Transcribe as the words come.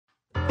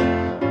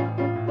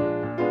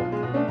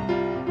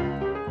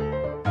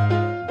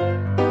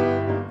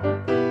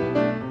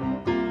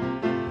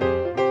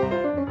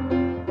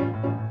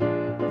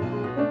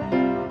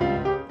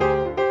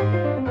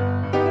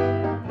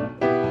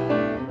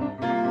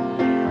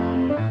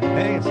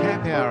Hey, it's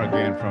Happy Hour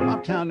again from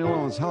Uptown New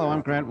Orleans. Hello, I'm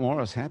Grant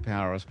Morris. Happy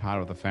Hour is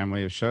part of the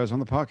family of shows on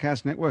the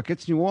podcast network.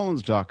 It's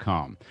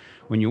neworleans.com.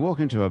 When you walk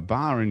into a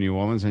bar in New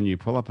Orleans and you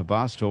pull up a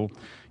bar stool,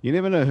 you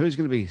never know who's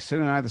going to be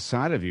sitting on either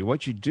side of you.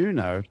 What you do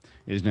know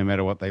is no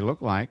matter what they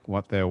look like,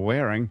 what they're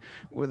wearing,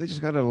 whether they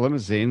just got out of a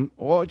limousine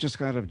or just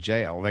got out of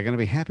jail, they're going to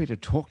be happy to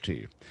talk to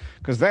you.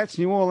 Because that's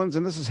New Orleans,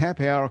 and this is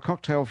Happy Hour, a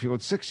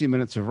cocktail-fueled 60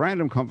 minutes of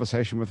random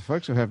conversation with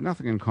folks who have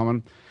nothing in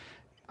common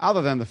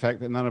other than the fact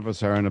that none of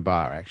us are in a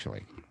bar,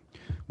 actually.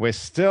 We're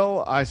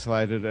still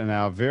isolated in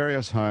our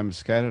various homes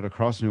scattered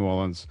across New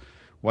Orleans,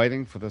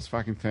 waiting for this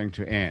fucking thing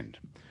to end,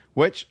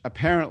 which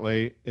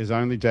apparently is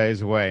only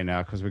days away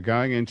now because we're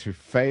going into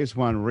phase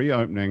one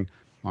reopening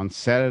on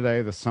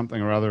Saturday, the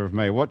something or other of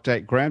May. What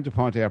date? Graham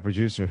DePonte, our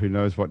producer, who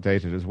knows what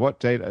date it is. What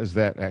date is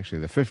that, actually?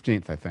 The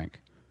 15th, I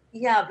think.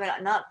 Yeah,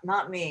 but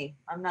not me.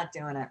 I'm not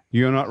doing it.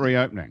 You're not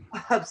reopening?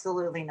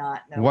 Absolutely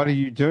not. No what way. Are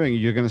you doing?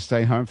 You're going to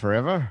stay home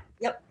forever?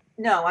 Yep.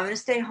 No, I'm going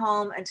to stay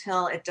home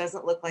until it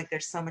doesn't look like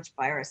there's so much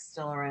virus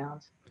still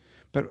around.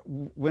 But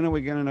when are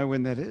we going to know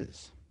when that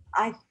is?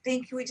 I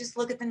think we just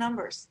look at the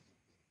numbers.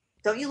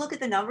 Don't you look at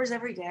the numbers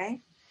every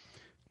day?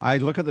 I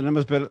look at the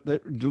numbers, but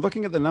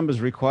looking at the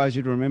numbers requires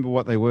you to remember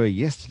what they were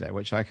yesterday,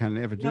 which I can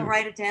never do. You don't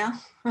write it down?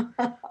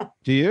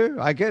 Do you?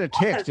 I get a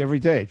text every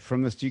day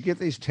from this. Do you get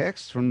these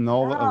texts from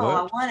NOLA No, Alert?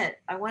 I want it.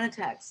 I want a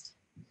text.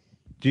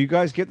 Do you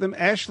guys get them?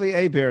 Ashley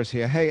Abear is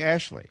here. Hey,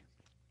 Ashley.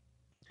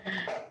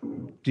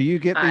 Do you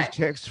get these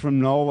texts from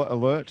NOLA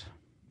Alert?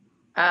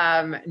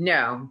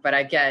 No, but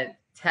I get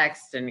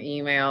texts and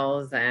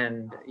emails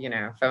and,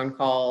 phone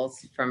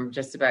calls from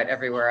just about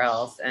everywhere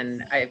else.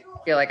 And I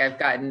feel like I've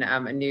gotten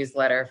a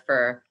newsletter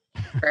for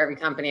every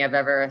company I've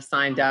ever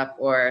signed up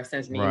or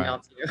sent an email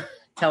to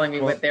telling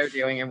me what they're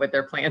doing and what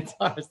their plans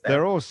are. So.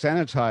 They're all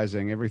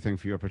sanitizing everything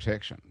for your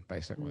protection,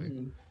 basically.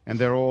 Mm-hmm. And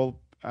they're all,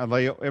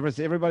 is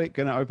everybody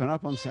going to open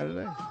up on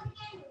Saturday?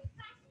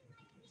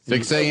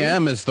 6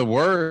 a.m. is the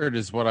word,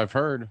 is what I've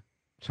heard.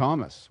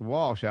 Thomas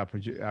Walsh, our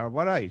producer.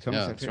 What are you?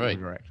 Thomas, that's right.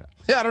 Director.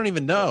 Yeah, I don't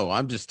even know.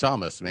 I'm just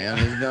Thomas, man.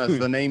 As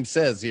the name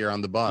says here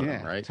on the bottom,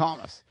 right?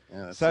 Thomas.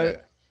 Yeah, so,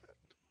 it.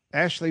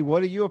 Ashley,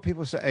 what do your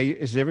people say?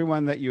 Is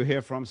everyone that you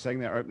hear from saying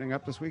they're opening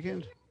up this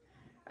weekend?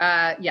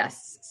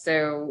 Yes.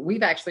 So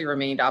we've actually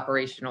remained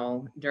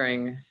operational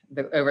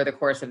over the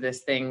course of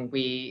this thing.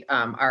 We,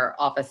 our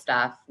office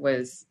staff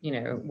was,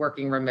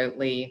 working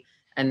remotely.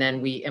 And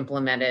then we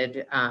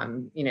implemented,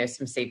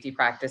 some safety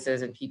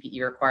practices and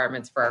PPE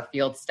requirements for our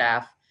field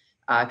staff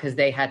because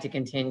they had to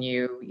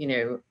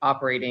continue,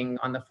 operating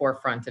on the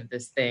forefront of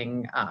this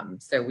thing.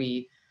 So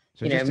we,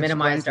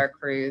 minimized our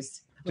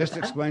crews. Just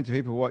explain to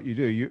people what you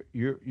do.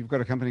 You've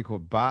got a company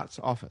called Bart's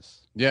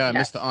Office. Yeah, I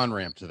missed the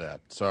on-ramp to that.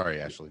 Sorry,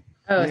 Ashley.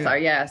 Oh, yeah.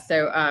 Sorry. Yeah.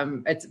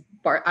 So it's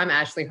Bart. I'm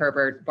Ashley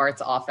Herbert,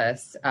 Bart's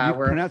Office. You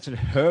pronounce it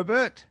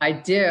Herbert? I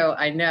do.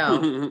 I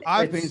know.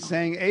 I've been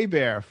saying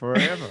Abear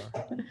forever.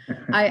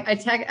 I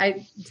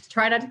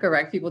try not to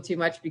correct people too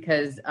much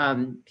because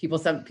some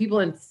people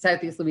in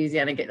Southeast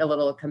Louisiana get a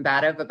little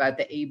combative about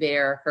the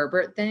Abear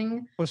Herbert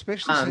thing. Well,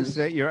 especially since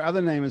your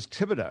other name is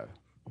Thibodeau.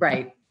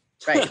 Right.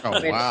 Right.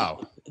 Oh,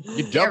 wow.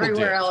 You double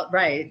everywhere else,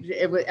 right.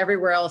 It was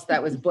everywhere else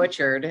that was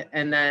butchered.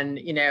 And then,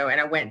 and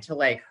I went to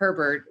like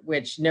Herbert,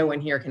 which no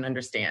one here can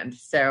understand.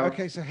 So,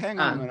 okay. So hang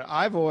on a minute.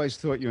 I've always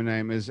thought your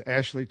name is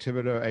Ashley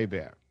Thibodeau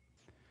Abear.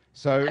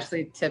 So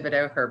Ashley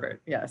Thibodeau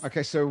Herbert. Yes.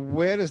 Okay. So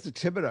where does the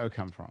Thibodeau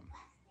come from?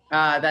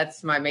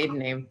 That's my maiden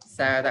name.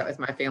 So that was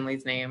my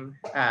family's name.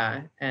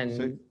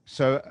 And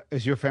so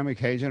is your family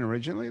Cajun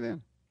originally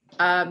then?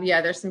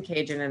 Yeah, there's some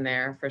Cajun in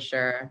there for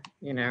sure.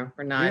 We're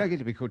not. You don't get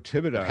to be called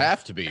Thibodeau.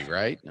 Have to be,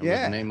 right? With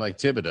a name like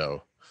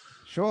Thibodeau.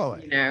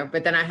 Surely.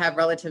 But then I have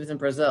relatives in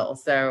Brazil,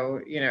 so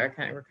we're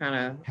kind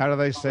of. How do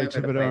they say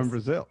Thibodeau in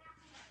Brazil?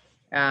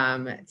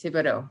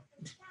 Thibodeau.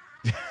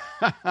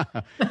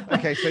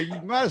 Okay, so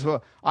you might as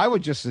well. I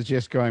would just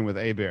suggest going with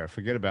Abear.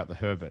 Forget about the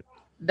Herbert.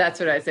 That's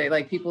what I say.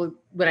 Like people,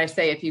 when I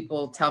say it,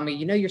 people tell me,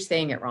 you're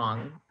saying it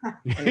wrong,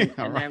 and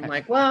I'm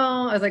like,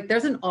 well, I was like,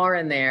 there's an R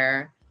in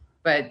there.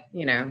 But,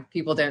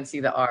 people don't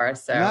see the R.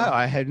 So no,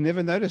 I had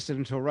never noticed it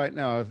until right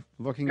now.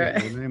 Looking at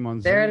the name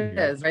on there Zoom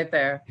it is, right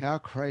there. How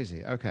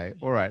crazy. Okay.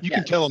 All right. You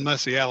can tell them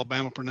that's the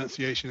Alabama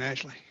pronunciation,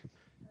 Ashley.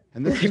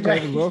 And this is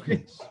David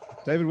Wilkins.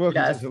 David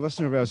Wilkins is a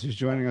listener of ours who's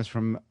joining us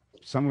from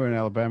somewhere in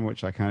Alabama,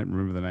 which I can't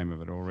remember the name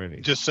of it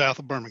already. Just south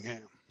of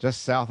Birmingham.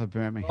 Just south of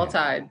Birmingham. Roll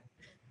Tide.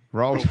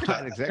 Roll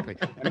Tide, exactly.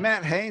 And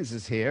Matt Haynes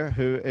is here,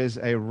 who is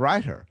a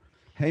writer.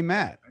 Hey,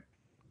 Matt.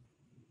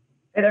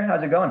 Hey there.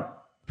 How's it going?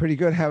 Pretty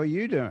good. How are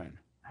you doing?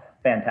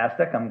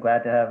 Fantastic. I'm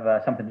glad to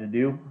have something to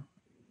do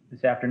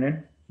this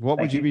afternoon. What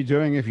would you be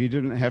doing if you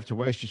didn't have to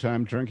waste your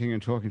time drinking and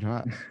talking to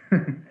us?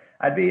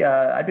 I'd be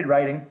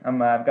writing.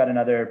 I've got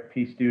another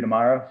piece due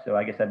tomorrow, so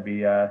I guess I'd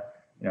be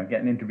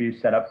getting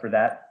interviews set up for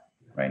that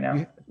right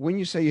now. When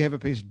you say you have a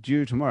piece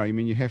due tomorrow, you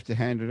mean you have to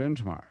hand it in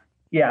tomorrow?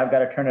 Yeah, I've got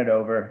to turn it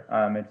over.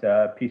 It's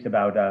a piece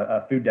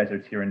about food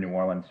deserts here in New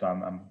Orleans, so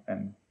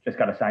I'm just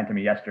got assigned to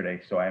me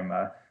yesterday, so I'm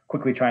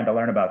quickly trying to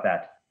learn about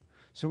that.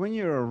 So when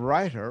you're a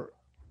writer,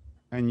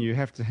 and you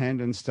have to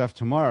hand in stuff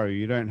tomorrow.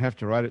 You don't have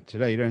to write it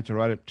today. You don't have to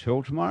write it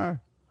till tomorrow.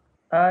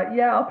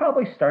 Yeah, I'll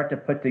probably start to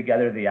put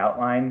together the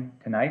outline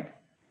tonight,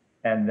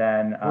 and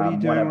then. What are you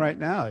doing right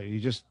now? Are you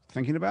just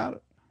thinking about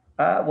it?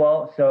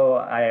 Well, so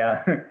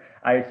I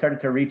I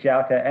started to reach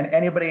out to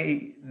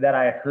anybody that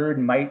I heard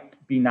might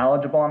be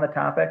knowledgeable on the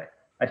topic.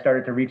 I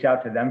started to reach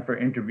out to them for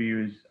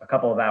interviews a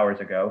couple of hours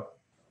ago.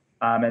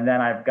 And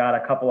then I've got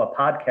a couple of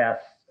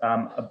podcasts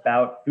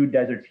about food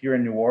deserts here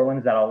in New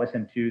Orleans that I'll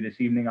listen to this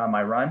evening on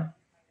my run.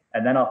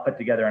 And then I'll put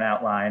together an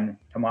outline.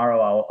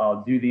 Tomorrow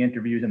I'll do the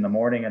interviews in the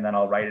morning, and then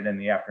I'll write it in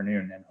the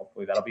afternoon, and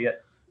hopefully that'll be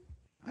it.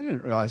 I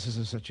didn't realize this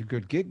is such a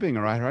good gig being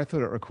a writer. I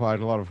thought it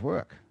required a lot of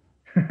work.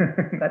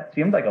 That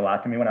seemed like a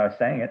lot to me when I was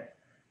saying it.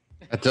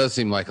 That does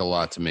seem like a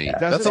lot to me. Yeah.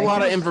 That's a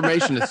lot of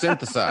information to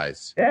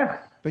synthesize. Yeah.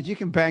 But you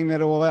can bang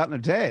that all out in a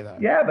day, though.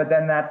 Yeah, but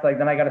then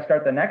then I got to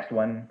start the next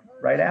one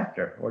right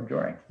after or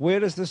during. Where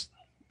does this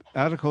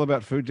article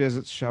about food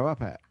deserts show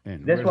up at?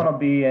 This one will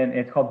be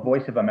it's called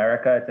Voice of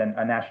America. It's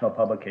a national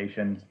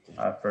publication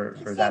for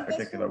that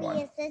particular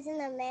one.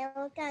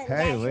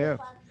 Hey, Leo.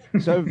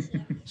 So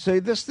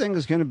this thing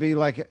is going to be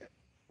like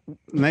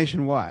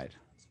nationwide.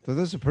 So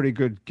this is a pretty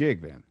good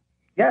gig then.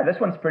 Yeah, this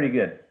one's pretty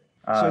good.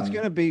 So it's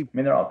going to be. I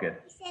mean, they're all good.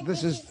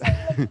 This is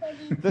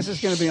this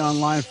is going to be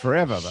online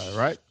forever, though,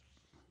 right?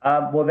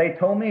 Well, they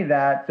told me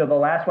that. So the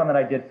last one that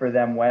I did for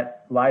them went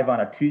live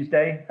on a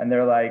Tuesday, and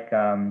they're like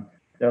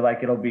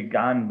it'll be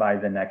gone by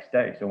the next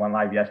day. So it went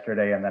live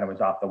yesterday, and then it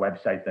was off the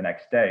website the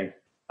next day.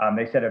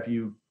 They said if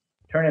you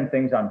turn in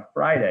things on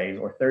Friday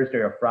or Thursday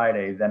or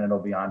Friday, then it'll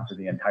be on for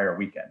the entire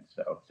weekend.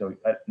 So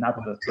not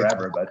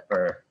forever, but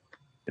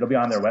it'll be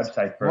on their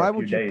website for a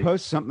few days. Why would you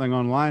post something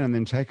online and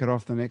then take it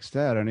off the next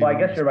day? I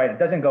guess you're right. It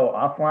doesn't go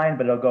offline,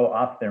 but it'll go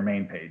off their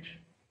main page.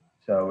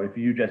 So if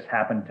you just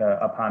happen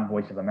to upon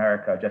Voice of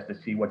America just to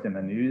see what's in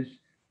the news,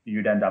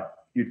 you'd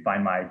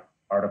find my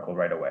article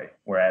right away.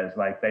 Whereas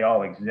they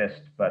all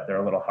exist, but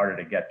they're a little harder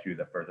to get to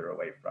the further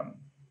away from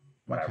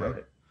when I wrote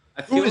it.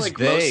 Who is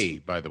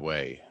they, by the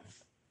way?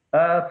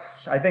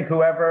 I think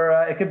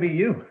whoever, it could be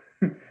you.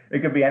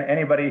 It could be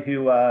anybody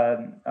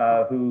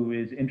who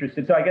is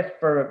interested. So I guess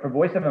for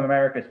Voice of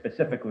America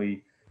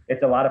specifically,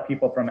 it's a lot of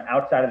people from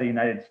outside of the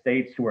United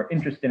States who are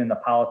interested in the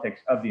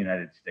politics of the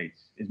United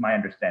States, is my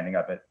understanding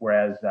of it.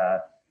 Whereas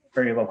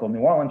very local New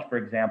Orleans, for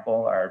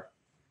example, are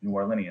New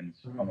Orleanians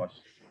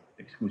almost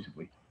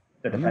exclusively.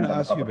 I'm going to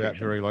ask you about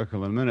very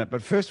local in a minute.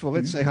 But first of all,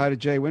 let's say hi to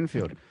Jay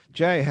Winfield.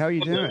 Jay, how are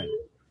you doing?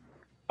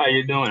 How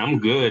you doing? I'm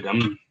good.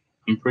 I'm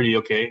pretty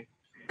okay.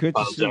 Good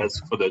to see.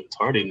 Apologize for the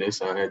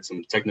tardiness. I had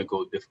some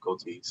technical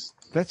difficulties.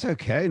 That's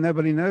okay.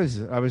 Nobody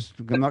knows. I was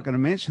not going to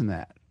mention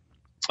that.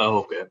 Oh,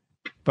 okay.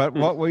 But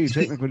what were your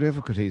technical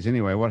difficulties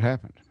anyway? What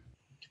happened?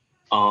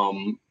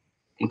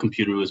 My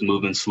computer was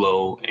moving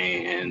slow,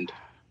 and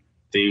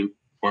they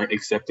weren't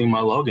accepting my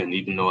login,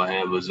 even though I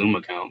have a Zoom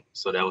account.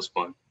 So that was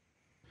fun.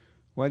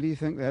 Why do you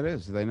think that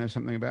is? Do they know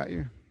something about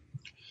you?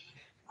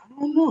 I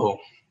don't know.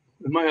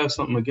 They might have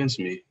something against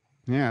me.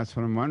 Yeah, that's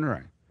what I'm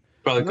wondering.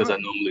 Probably because I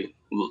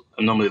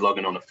normally log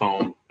in on the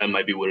phone. That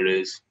might be what it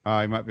is.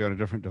 You might be on a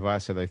different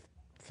device, so they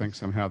think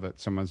somehow that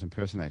someone's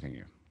impersonating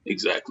you.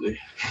 Exactly.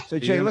 So,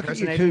 Jay, look at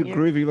your two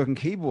groovy-looking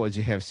keyboards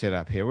you have set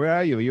up here. Where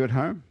are you? Are you at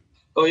home?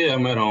 Oh, yeah,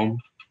 I'm at home.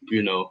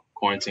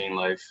 Quarantine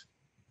life.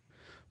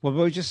 Well, we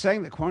were just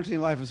saying that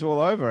quarantine life is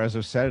all over as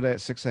of Saturday at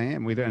 6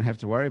 a.m. We don't have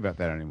to worry about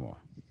that anymore.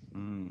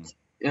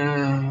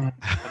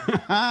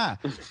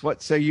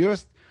 What? So you're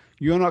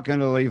not going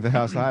to leave the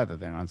house either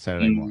then on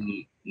Saturday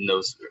morning?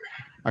 No, sir.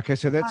 Okay,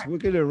 so we'll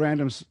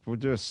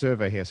do a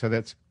survey here. So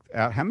that's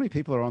out. How many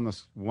people are on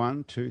this?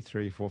 1, 2,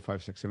 3, 4,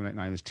 5, 6, 7, 8,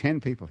 9. There's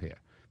 10 people here,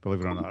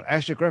 believe it or not.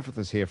 Ashley Griffith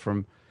is here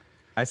from...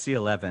 I see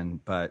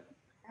 11, but...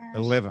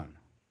 11.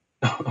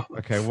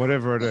 Okay,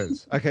 whatever it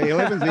is. Okay,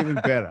 11's even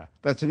better.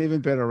 That's an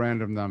even better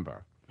random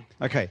number.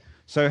 Okay,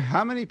 so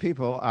how many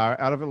people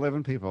out of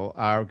 11 people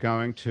are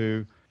going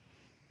to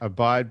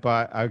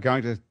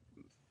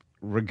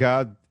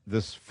regard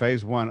this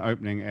phase 1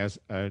 opening as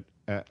a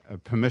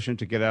permission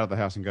to get out of the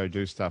house and go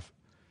do stuff?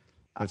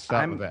 Let's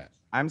start with that.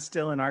 I'm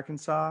still in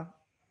Arkansas.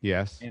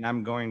 Yes. And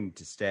I'm going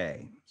to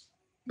stay.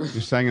 You're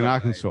staying in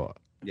Arkansas?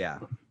 Yeah.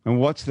 And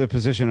what's the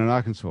position in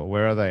Arkansas?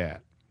 Where are they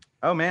at?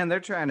 Oh, man, they're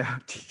trying to...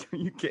 Are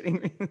you kidding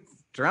me? It's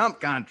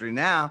Trump country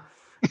now.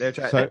 They're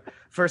trying...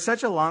 For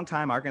such a long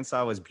time,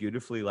 Arkansas was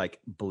beautifully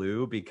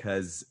blue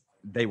because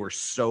they were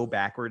so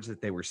backwards that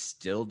they were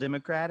still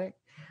Democratic.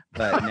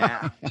 But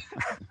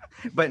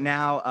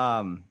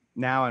now...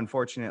 now,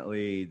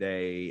 unfortunately,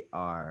 they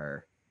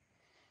are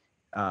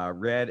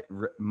red,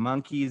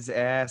 monkey's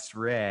ass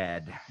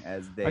red,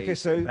 as they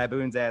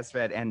baboon's ass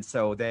red, and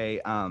so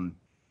they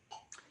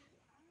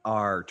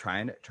are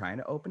trying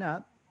to open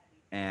up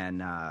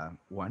and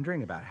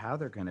wondering about how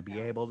they're going to be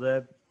able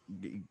to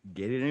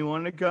get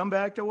anyone to come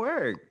back to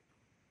work.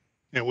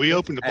 And we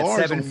opened the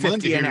bars on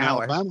Monday here in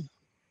Alabama.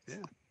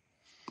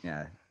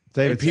 Yeah.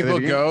 Did people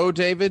go,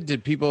 David?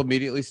 Did people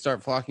immediately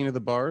start flocking to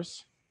the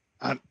bars?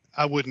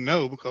 I wouldn't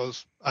know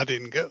because I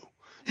didn't go.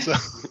 So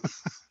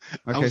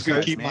I was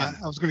going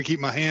to keep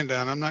my hand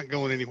down. I'm not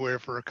going anywhere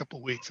for a couple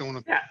of weeks.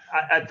 Yeah,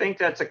 I think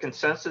that's a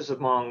consensus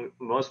among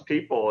most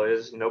people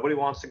is nobody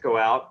wants to go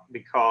out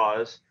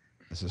because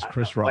this is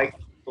Chris Roth.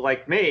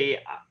 Like me,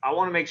 I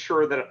want to make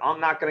sure that I'm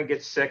not going to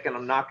get sick and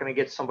I'm not going to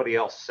get somebody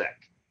else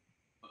sick.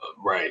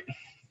 Right.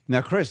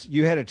 Now, Chris,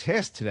 you had a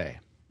test today.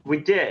 We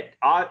did.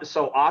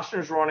 So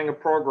Ochsner's running a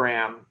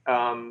program,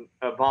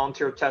 a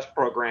volunteer test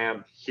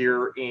program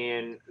here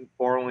in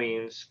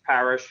Orleans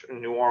Parish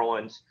in New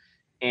Orleans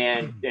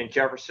and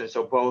Jefferson.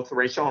 So both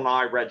Rachel and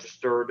I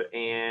registered,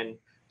 and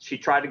she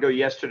tried to go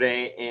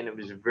yesterday, and it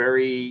was a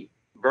very,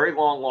 very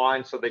long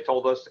line. So they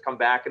told us to come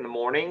back in the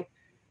morning.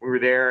 We were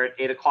there at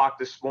 8:00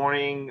 this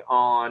morning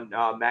on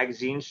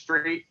Magazine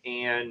Street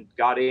and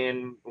got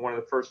in, one of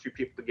the first few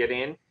people to get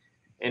in,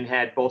 and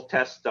had both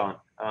tests done.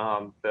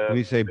 When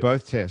you say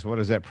both tests, what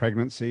is that,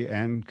 pregnancy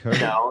and COVID?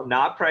 No,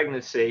 not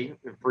pregnancy.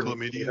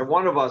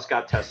 One of us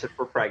got tested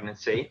for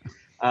pregnancy.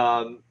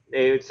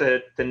 It's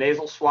the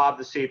nasal swab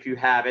to see if you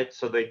have it.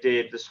 So they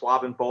did the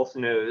swab in both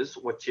nose,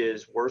 which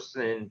is worse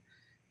than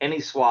any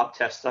swab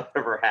test I've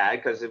ever had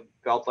because it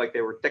felt like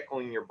they were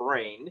tickling your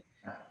brain.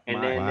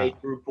 And then they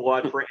drew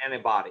blood for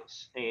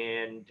antibodies.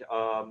 And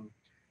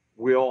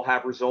we'll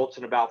have results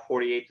in about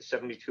 48 to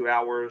 72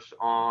 hours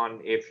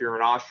on if you're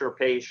an Ochsner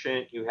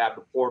patient, you have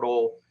the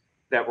portal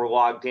that we're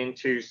logged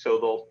into,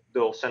 so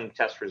they'll send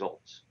test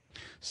results.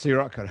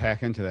 C-Rock could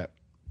hack into that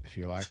if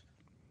you like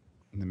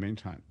in the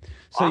meantime.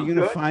 So you're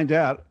going to find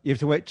out, you have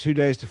to wait 2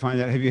 days to find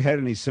out. Have you had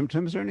any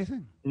symptoms or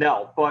anything?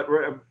 No,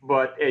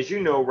 but as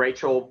you know,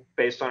 Rachel,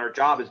 based on her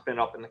job, has been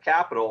up in the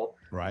Capitol.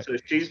 Right. So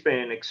she's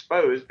been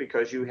exposed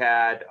because you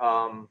had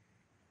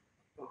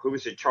who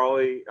was it?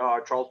 Charles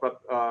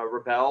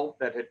Rebel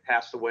that had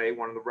passed away,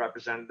 one of the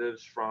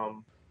representatives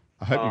from.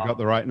 I hope you got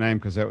the right name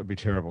because that would be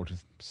terrible to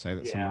say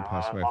that someone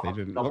passed away if they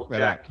didn't. Look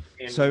that up.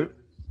 So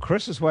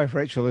Chris's wife,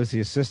 Rachel, is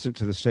the assistant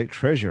to the state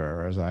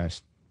treasurer,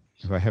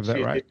 if I have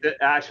that right?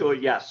 Actually,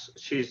 yes.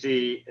 She's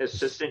the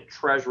assistant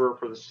treasurer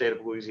for the state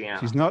of Louisiana.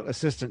 She's not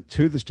assistant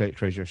to the state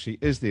treasurer. She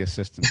is the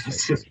assistant state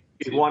treasurer.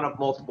 She's one of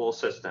multiple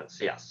assistants,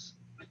 yes.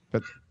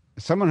 But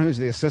someone who's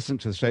the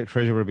assistant to the state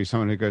treasurer would be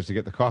someone who goes to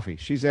get the coffee.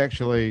 She's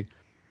actually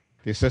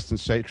the assistant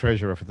state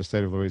treasurer for the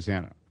state of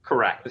Louisiana.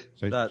 Correct.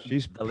 So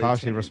she's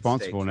partially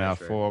responsible now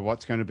for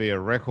what's going to be a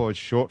record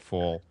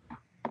shortfall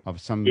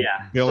of some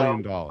 $1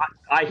 billion.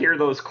 I hear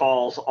those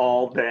calls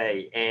all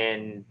day,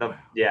 and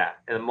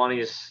the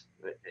money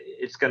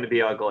it's going to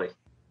be ugly.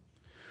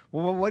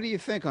 Well, what do you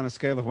think on a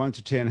scale of 1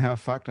 to 10? How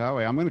fucked are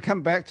we? I'm going to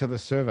come back to the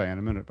survey in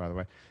a minute, by the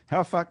way.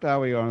 How fucked are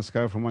we on a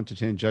scale from 1 to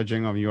 10,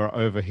 judging on your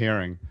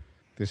overhearing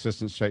the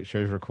assistant state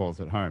treasurer calls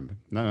at home?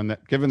 No, and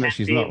given that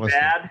she's not listening.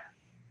 Bad?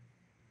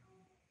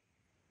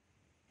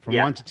 From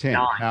 1 to 10,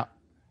 9.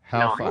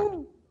 How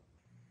fucked?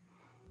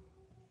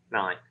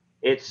 9.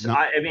 It's. No.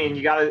 I mean,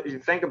 you got to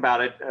think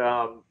about it.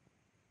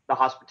 The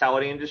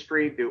hospitality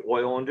industry, the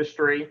oil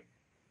industry,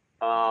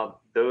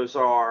 those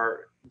are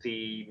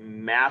the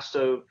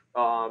massive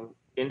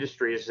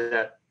industries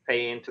that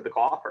pay into the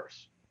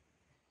coffers.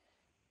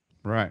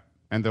 Right.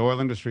 And the oil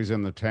industry is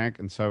in the tank,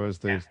 and so is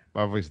the,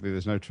 obviously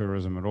there's no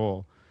tourism at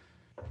all.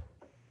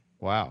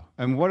 Wow.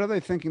 And what are they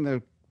thinking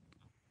the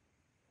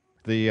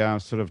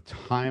sort of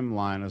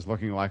timeline is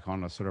looking like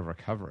on a sort of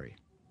recovery?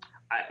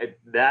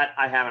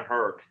 I haven't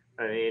heard.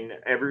 I mean,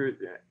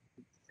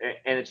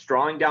 and it's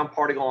drawing down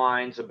party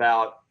lines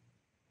about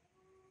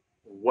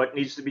what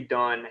needs to be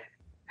done,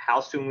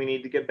 how soon we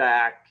need to get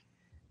back.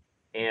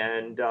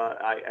 And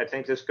I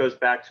think this goes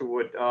back to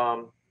what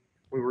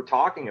we were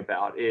talking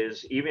about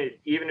is even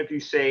if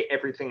you say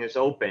everything is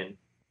open,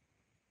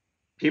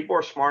 people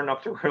are smart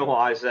enough to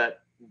realize that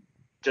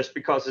just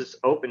because it's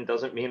open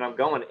doesn't mean I'm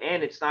going.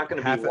 And it's not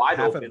going to be wide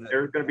open.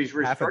 There's going to be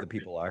restrictions. Half of the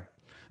people are.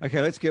 Okay,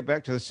 let's get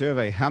back to the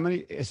survey.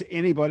 Is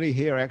anybody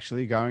here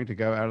actually going to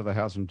go out of the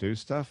house and do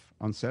stuff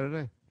on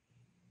Saturday?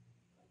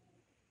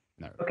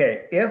 No.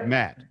 Okay,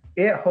 Matt.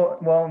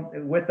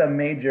 With a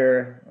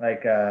major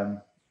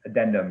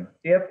addendum,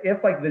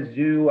 if like the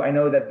zoo, I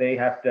know that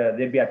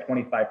they'd be at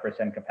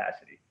 25%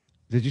 capacity.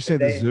 Did you say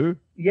the zoo?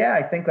 Yeah,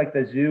 I think like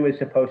the zoo is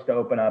supposed to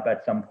open up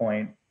at some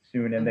point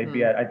soon, and they'd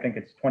be at, I think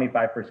it's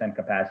 25%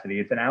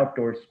 capacity. It's an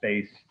outdoor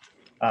space.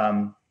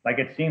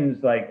 It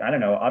seems like, I don't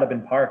know,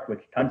 Audubon Park,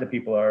 which tons of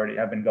people already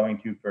have been going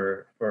to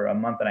for a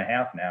month and a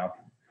half now,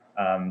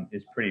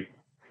 is pretty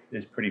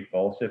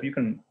full. So if you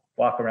can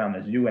walk around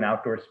the zoo and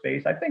outdoor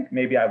space, I think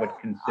maybe I would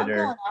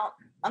consider.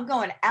 I'm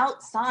going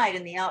outside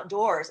in the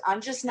outdoors.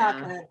 I'm just not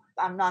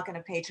going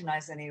to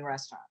patronize any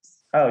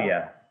restaurants. Oh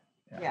yeah.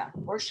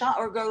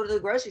 Or go to the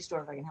grocery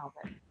store if I can help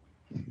it.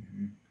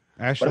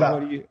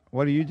 Ashley,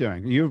 what are you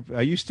doing?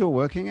 Are you still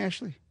working,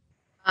 Ashley?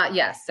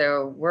 Yes.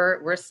 So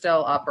we're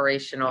still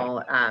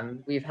operational.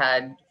 We've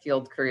had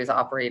field crews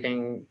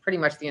operating pretty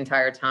much the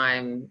entire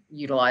time,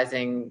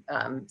 utilizing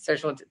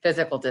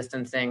physical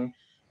distancing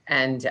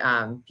and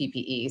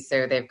PPE.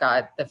 So they've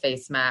got the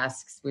face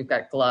masks, we've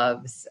got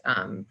gloves,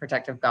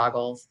 protective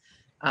goggles,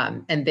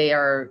 and they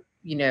are,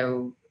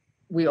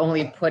 we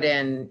only put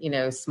in,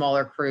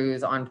 smaller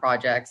crews on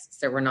projects.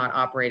 So we're not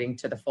operating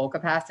to the full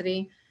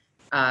capacity.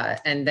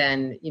 And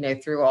then,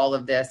 through all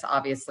of this,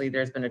 obviously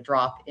there's been a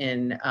drop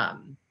in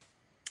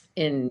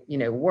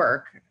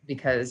work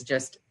because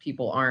just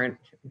people aren't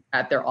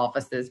at their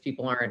offices.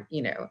 People aren't,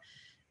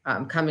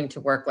 coming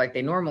to work like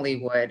they normally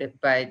would,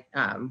 but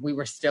we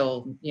were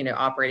still,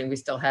 operating. We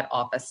still had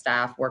office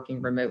staff working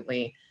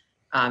remotely.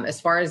 As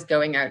far as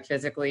going out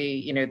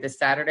physically, this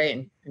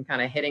Saturday and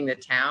kind of hitting the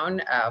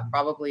town,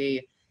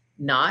 probably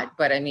not.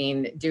 But I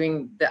mean,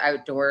 doing the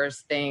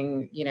outdoors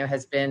thing,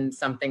 has been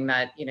something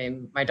that,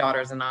 my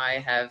daughters and I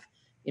have,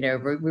 we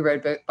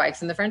rode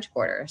bikes in the French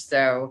Quarter.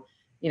 So,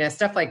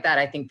 stuff like that,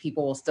 I think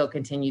people will still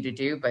continue to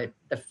do, but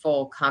the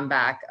full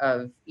comeback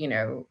of,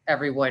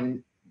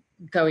 everyone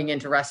going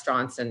into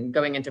restaurants and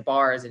going into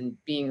bars and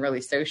being really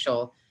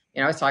social.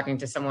 I was talking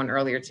to someone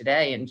earlier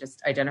today and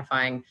just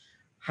identifying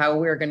how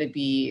we're going to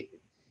be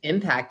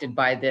impacted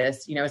by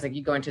this. It's like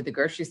you go into the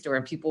grocery store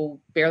and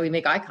people barely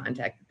make eye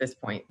contact at this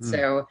point.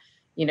 So,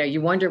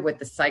 you wonder what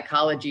the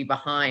psychology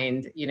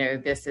behind,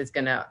 this is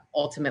going to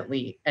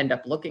ultimately end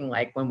up looking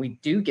like when we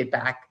do get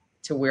back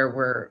to where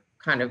we're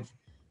kind of,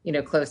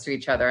 close to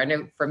each other. I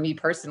know for me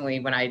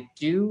personally, when I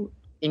do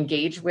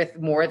engage with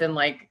more than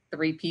like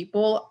 3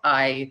 people,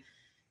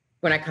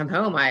 when I come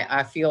home,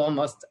 I feel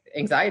almost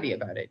anxiety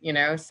about it,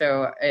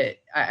 so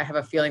I have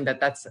a feeling that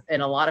that's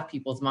in a lot of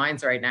people's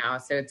minds right now.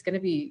 So it's going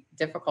to be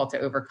difficult to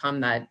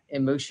overcome that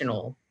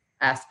emotional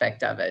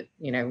aspect of it,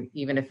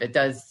 even if it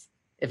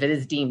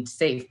is deemed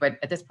safe. But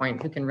at this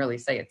point, who can really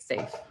say it's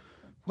safe?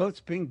 Well, it's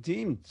being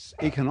deemed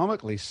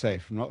economically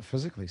safe, not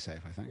physically safe,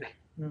 I think.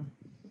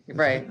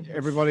 Right.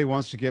 Everybody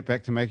wants to get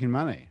back to making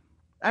money.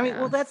 I mean,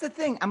 well, that's the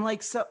thing. I'm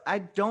like, so I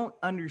don't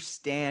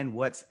understand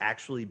what's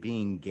actually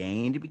being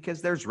gained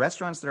because there's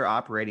restaurants that are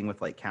operating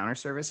with like counter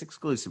service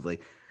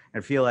exclusively. I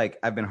feel like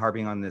I've been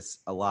harping on this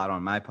a lot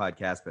on my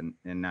podcast, and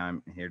now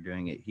I'm here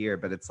doing it here.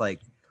 But it's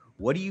like,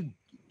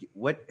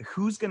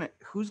 who's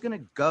gonna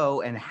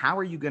go, and how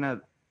are you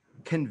gonna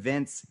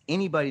convince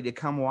anybody to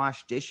come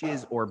wash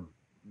dishes or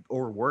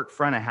work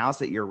front of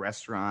house at your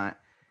restaurant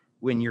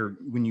when you're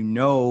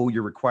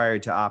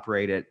required to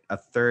operate at a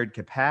third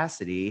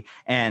capacity,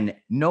 and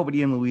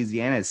nobody in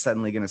Louisiana is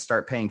suddenly going to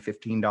start paying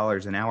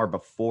 $15 an hour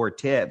before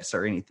tips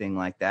or anything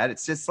like that.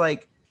 It's just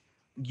like,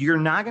 you're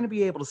not going to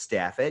be able to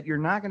staff it. You're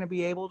not going to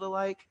be able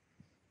to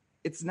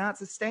it's not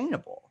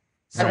sustainable.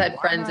 So I've had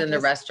friends in the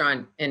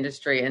restaurant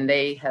industry, and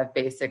they have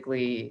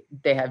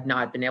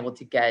not been able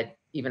to get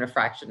even a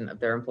fraction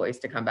of their employees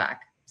to come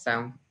back.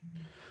 So.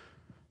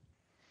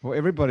 Well,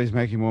 everybody's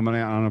making more money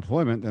on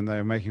unemployment than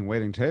they're making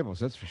waiting tables.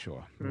 That's for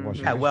sure.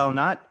 Yeah, well,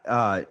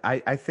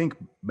 I think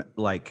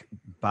like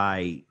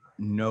by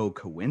no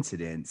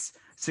coincidence,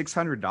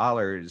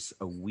 $600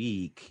 a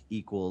week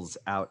equals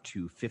out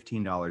to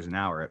 $15 an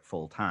hour at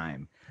full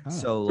time. Oh.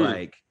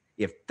 So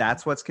if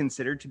that's what's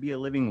considered to be a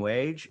living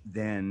wage,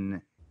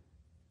 then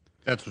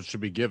that's what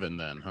should be given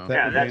then, huh?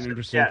 That's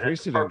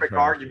a perfect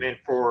argument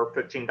for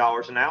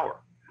 $15 an hour.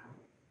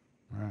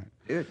 Right.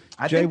 Dude,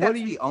 I think that's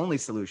the only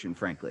solution,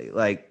 frankly.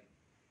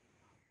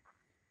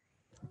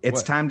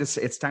 It's time to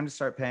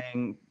start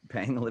paying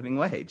a living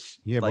wage.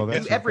 Yeah, well,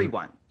 that's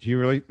everyone. Do you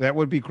really? That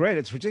would be great.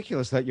 It's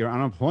ridiculous that your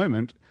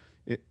unemployment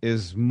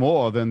is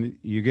more than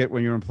you get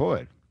when you're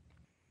employed.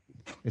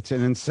 It's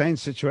an insane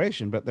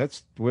situation, but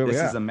that's where we are.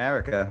 This is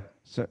America.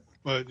 So,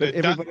 but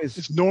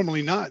it's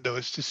normally not though.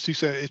 It's just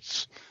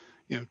it's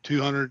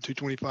 200,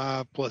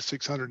 225 plus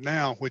 600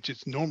 now, which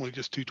is normally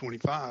just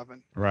 225.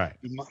 And right.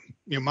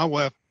 My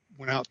wife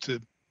went out to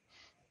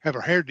have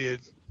her hair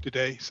did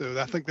today, so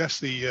I think that's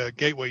the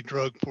gateway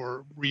drug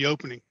for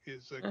reopening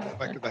is going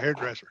back to the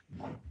hairdresser.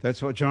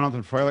 That's what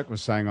Jonathan Froelich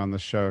was saying on the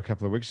show a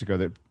couple of weeks ago,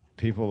 that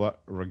people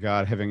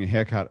regard having a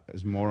haircut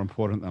as more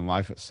important than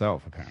life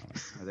itself, apparently.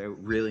 They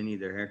really need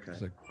their haircut.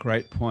 That's a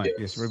great point.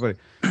 Yes, everybody.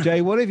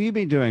 Jay, what have you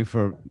been doing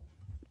for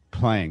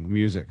playing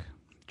music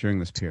during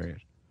this period?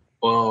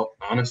 Well,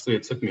 honestly,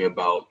 it took me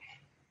about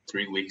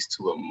 3 weeks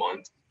to a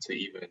month to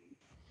even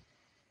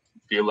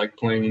feel like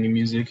playing any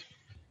music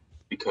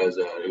because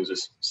it was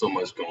just so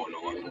much going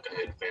on. Like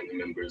I had family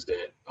members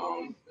that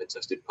had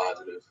tested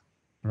positive.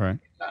 Right.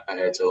 I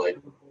had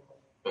to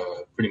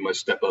pretty much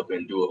step up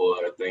and do a whole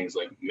lot of things,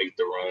 like make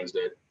the runs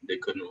that they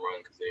couldn't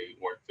run because they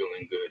weren't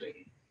feeling good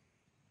and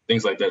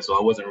things like that. So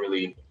I wasn't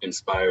really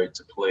inspired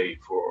to play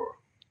for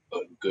a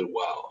good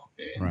while.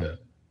 And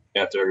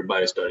after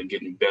everybody started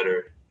getting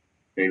better,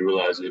 and you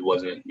realized it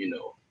wasn't,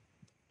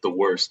 the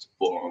worst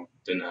for them,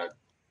 then I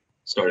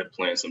started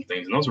playing some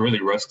things. And I was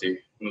really rusty.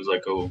 It was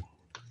like,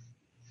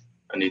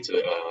 I need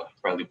to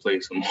probably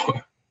play some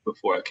more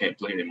before I can't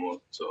play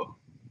anymore. So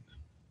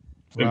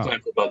I've been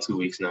playing for about 2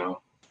 weeks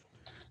now.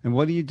 And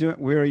what are you doing?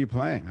 Where are you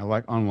playing?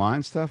 Like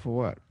online stuff or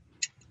what?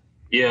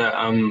 Yeah,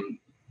 I'm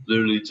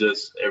literally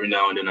just every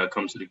now and then I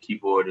come to the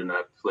keyboard and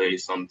I play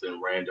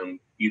something random,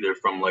 either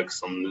from like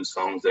some new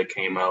songs that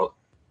came out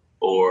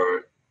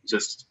or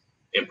just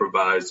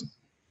improvise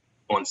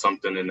on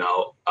something and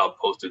I'll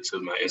post it to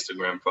my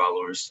Instagram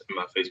followers and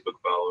my Facebook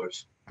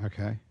followers.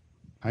 Okay.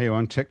 Are you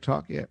on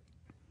TikTok yet?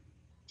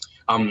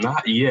 I'm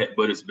not yet,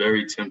 but it's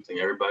very tempting.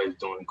 Everybody's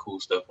doing cool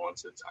stuff on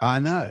TikTok. I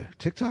know.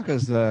 TikTok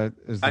is the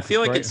I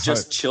feel like it's hope.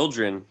 just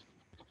children.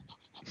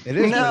 It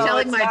is. No,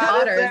 telling my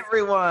daughters. It's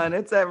everyone.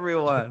 It's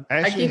everyone.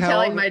 I keep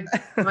telling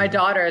my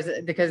daughters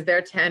because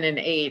they're 10 and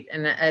 8,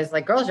 and I was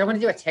like, girls, you want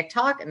to do a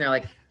TikTok? And they're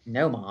like,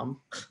 no, mom.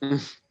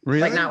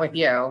 Really? Like, not with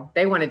you.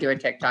 They want to do a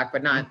TikTok,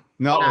 but not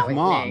with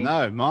mom. me.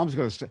 No, mom's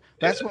got to.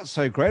 That's what's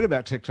so great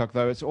about TikTok,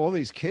 though. It's all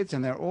these kids,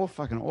 and they're all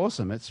fucking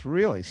awesome. It's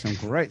really some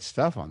great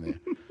stuff on there.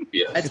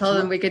 Yeah. I told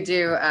them we could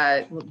do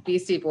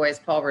Beastie Boys,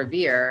 Paul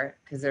Revere,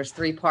 because there's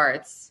 3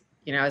 parts.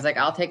 You know, I was like,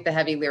 I'll take the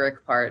heavy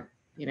lyric part.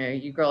 You know,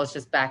 you girls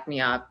just back me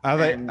up. Are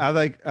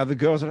the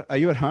girls? Are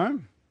you at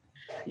home?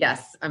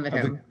 Yes, I'm at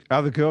home.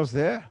 Are the girls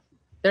there?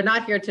 They're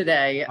not here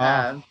today,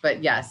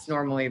 but yes,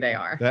 normally they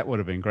are. That would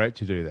have been great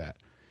to do that.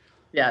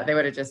 Yeah, they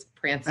would have just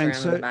pranced around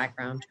in the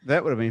background.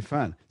 That would have been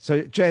fun.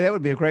 So, Jay, that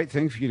would be a great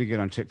thing for you to get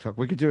on TikTok.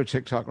 We could do a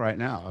TikTok right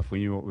now if we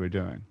knew what we were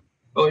doing.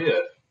 Oh, yeah.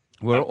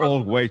 We're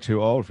all way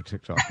too old for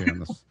TikTok here in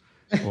this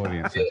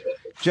audience.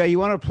 Jay, you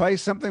want to play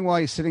something while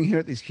you're sitting here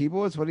at these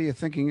keyboards? What are you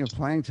thinking of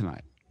playing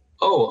tonight?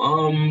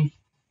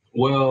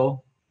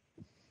 Well,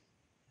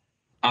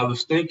 I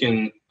was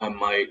thinking I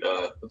might,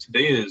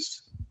 today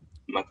is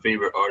my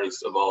favorite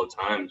artist of all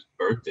time's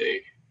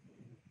birthday,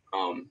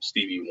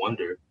 Stevie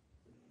Wonder.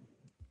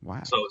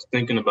 Wow. So I was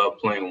thinking about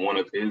playing one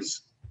of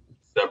his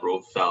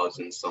several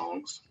thousand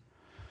songs.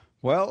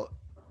 Well,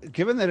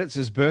 given that it's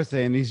his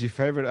birthday and he's your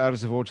favorite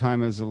artist of all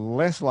time, there's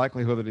less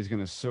likelihood that he's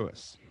going to sue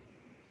us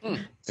if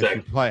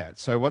you play it.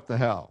 So what the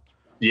hell?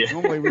 Yeah.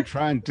 Normally we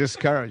try and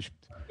discourage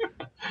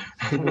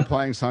people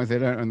playing songs they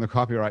don't own the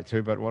copyright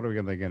to, but what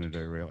are they going to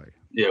do, really?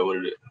 Yeah, what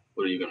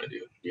are you going to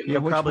do?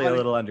 You're probably a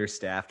little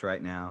understaffed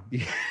right now.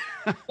 Yeah.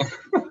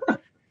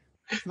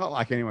 It's not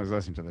like anyone's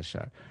listening to the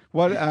show.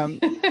 What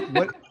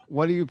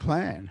are you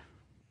playing?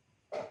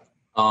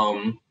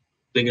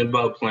 Thinking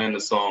about playing the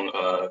song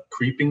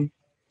Creeping.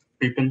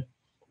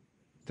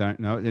 Don't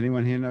know. Did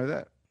anyone here know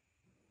that?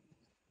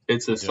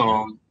 It's a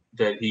song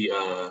that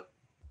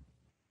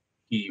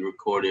he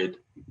recorded,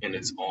 and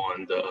it's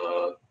on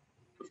the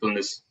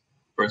Fitness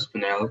first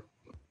finale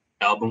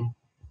album.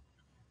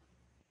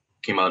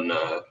 Came out in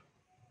the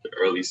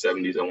early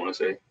 70s, I want to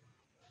say.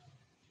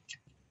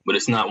 But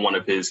it's not one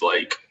of his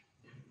one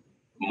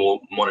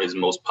of his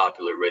most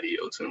popular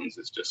radio tunes.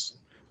 It's just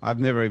I've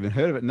never even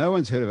heard of it. No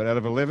one's heard of it. Out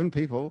of 11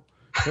 people,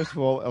 first of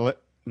all,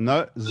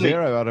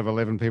 0 out of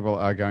 11 people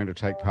are going to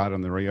take part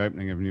in the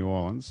reopening of New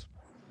Orleans.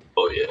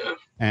 Oh yeah.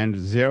 And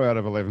 0 out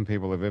of 11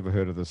 people have ever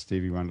heard of the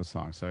Stevie Wonder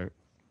song. So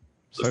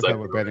far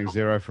we're betting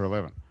 0 for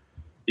 11.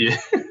 Yeah.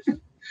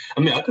 I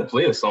mean, I could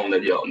play a song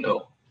that y'all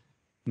know.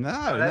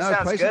 No,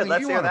 that sounds good.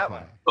 Let's hear that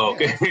one. Oh,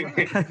 okay.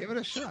 Yeah, give it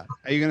a shot.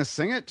 Are you going to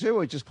sing it too,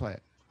 or just play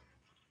it?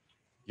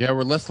 Yeah,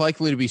 we're less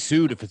likely to be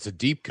sued if it's a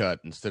deep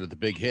cut instead of the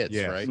big hits,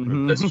 right?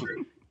 Mm-hmm. That's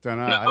true. Don't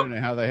know. I don't know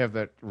how they have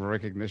that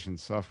recognition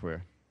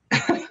software.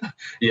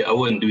 Yeah, I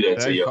wouldn't do that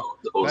to y'all.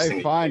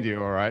 They find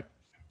you, all right.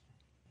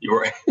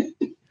 You're right.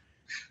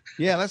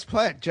 Yeah, let's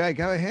play it. Jay,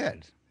 go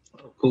ahead.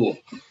 Cool.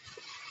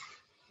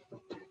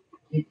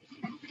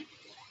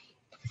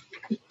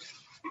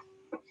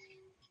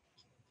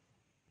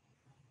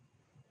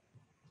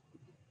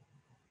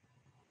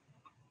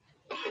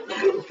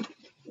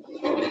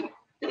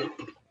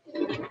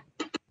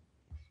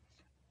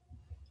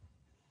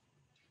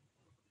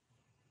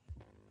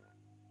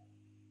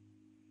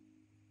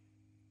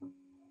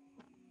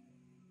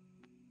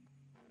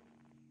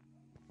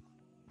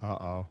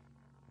 Uh-oh.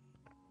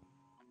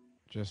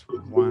 Just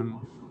one.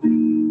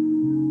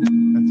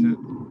 That's it.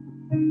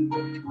 You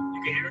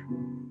can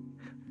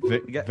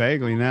hear it?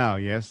 Vaguely now,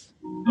 yes.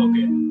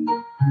 Okay.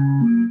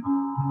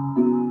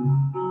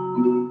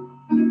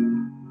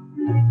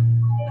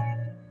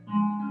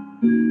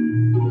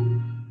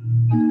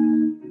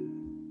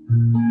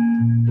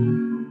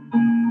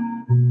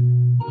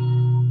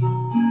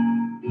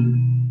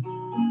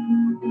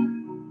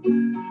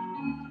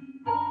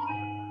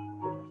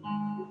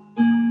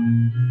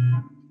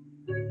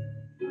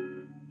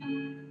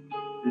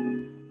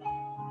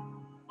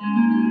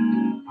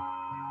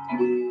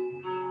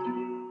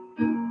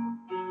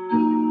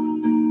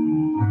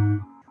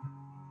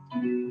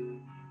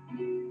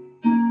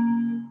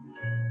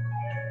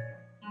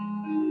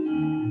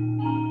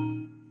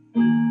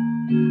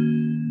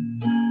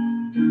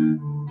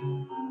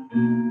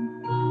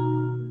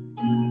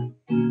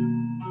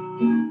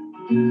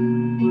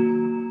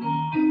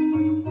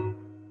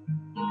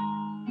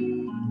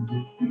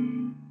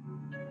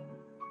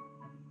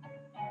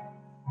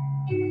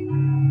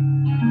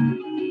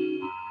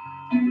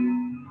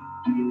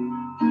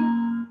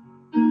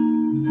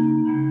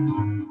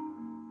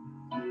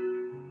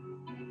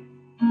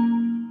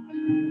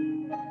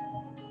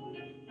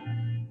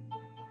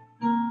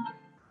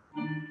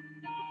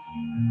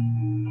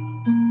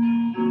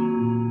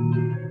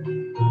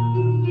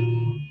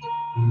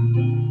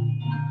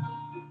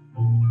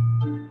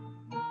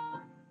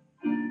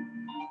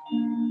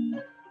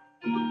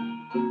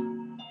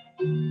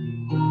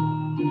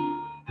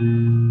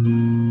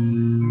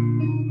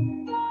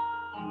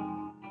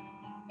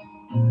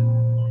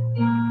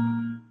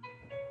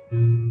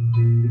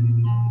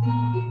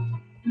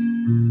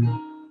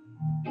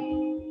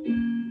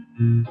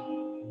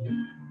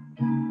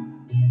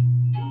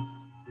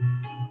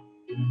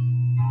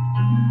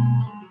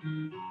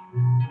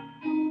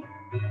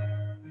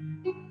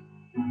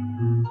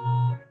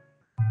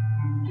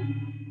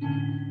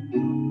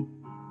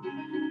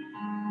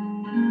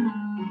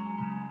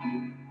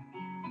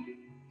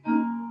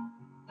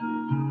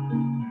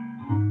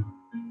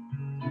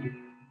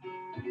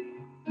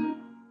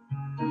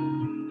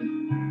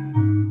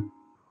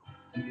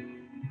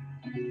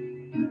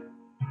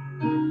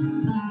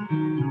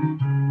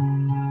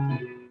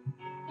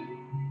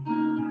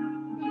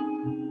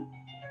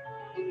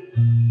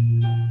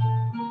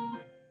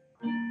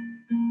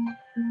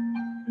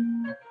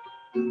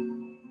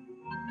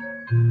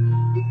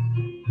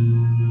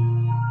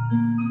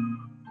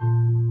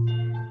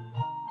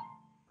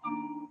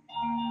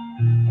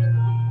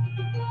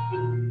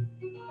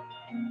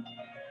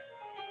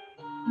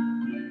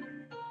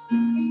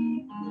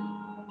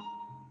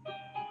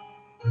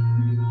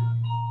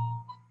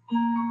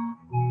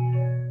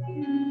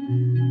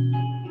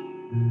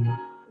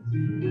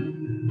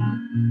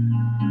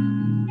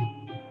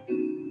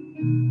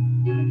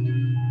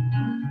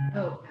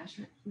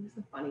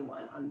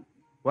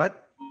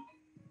 What?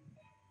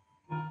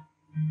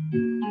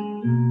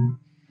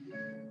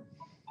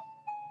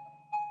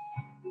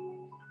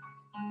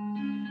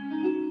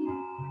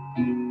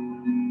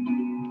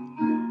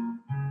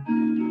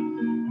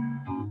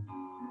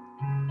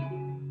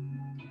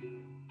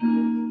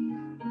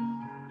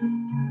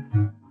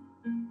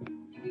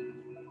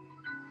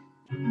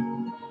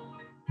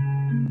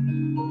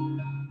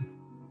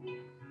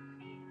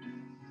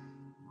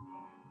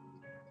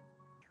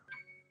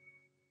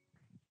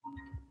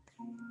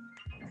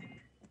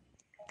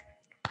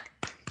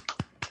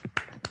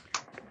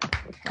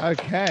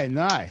 Okay,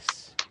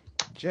 nice.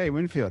 Jay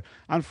Winfield.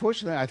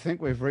 Unfortunately, I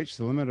think we've reached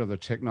the limit of the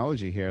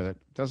technology here that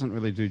doesn't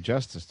really do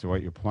justice to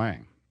what you're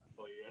playing.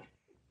 Oh, yeah.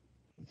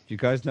 You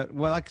guys know?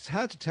 Well, it's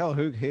hard to tell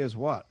who hears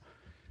what.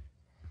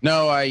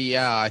 No,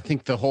 I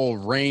think the whole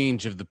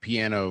range of the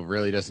piano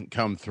really doesn't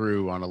come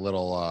through on a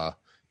little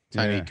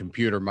tiny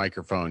computer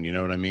microphone. You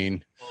know what I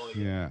mean? Oh,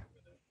 Yeah.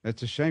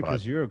 It's a shame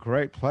because you're a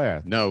great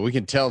player. No, we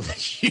can tell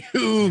that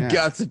you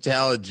got some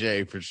talent,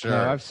 Jay, for sure.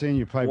 No, I've seen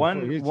you play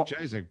before.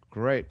 Jay's a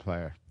great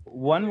player.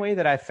 One way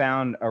that I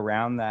found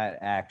around that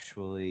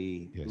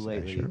actually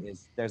lately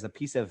is there's a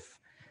piece of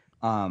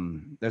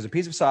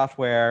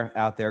software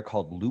out there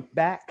called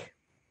Loopback,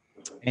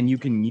 and you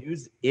can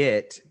use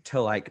it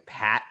to like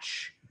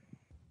patch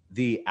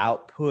the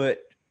output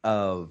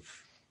of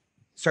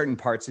certain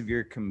parts of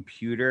your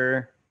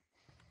computer.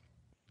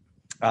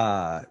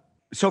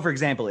 So, for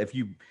example, if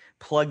you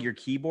plug your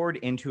keyboard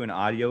into an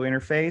audio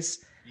interface,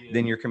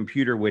 then your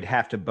computer would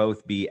have to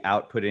both be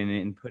output and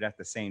input at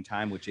the same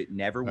time, which it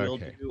never will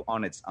do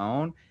on its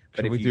own.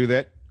 But if we do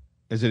that,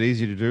 is it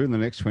easy to do in the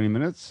next 20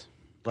 minutes?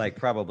 Like,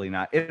 probably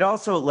not. It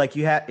also, like,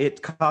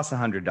 it costs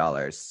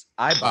 $100.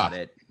 I bought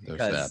it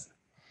because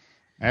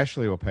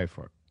Ashley will pay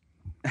for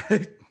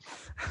it.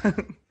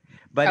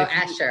 But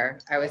Asher.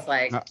 I was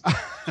like,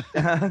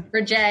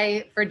 for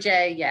Jay,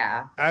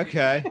 yeah.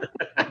 Okay.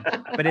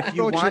 But if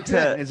you want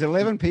to, it's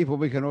 11 people.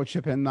 We can all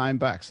chip in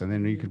 $9, and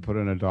then you can put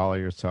in $1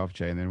 yourself,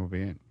 Jay, and then we'll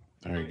be in.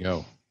 There you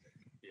go.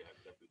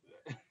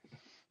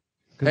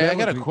 Hey, I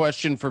got a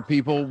question for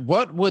people.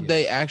 What would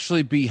they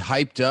actually be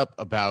hyped up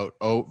about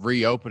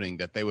reopening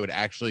that they would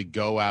actually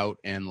go out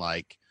and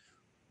like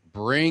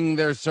bring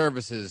their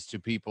services to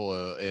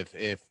people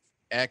if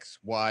X,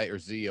 Y, or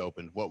Z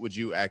opened? What would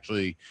you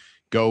actually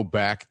go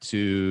back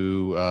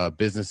to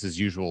business as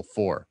usual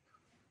for?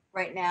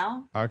 Right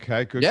now?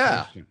 Okay, good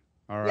question.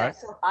 All right. Yeah,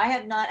 so I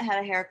have not had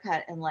a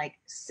haircut in like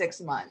 6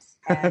 months.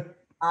 And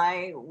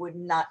I would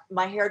not,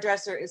 my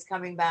hairdresser is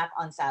coming back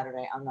on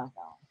Saturday. I'm not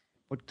going.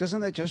 Well, doesn't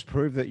that just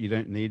prove that you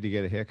don't need to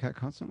get a haircut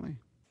constantly?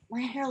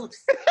 My hair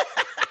looks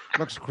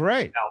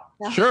great.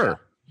 No. Sure.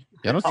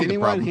 Yeah, I don't see the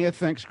Anyone problem. here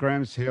thinks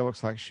Graham's hair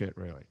looks like shit,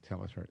 really?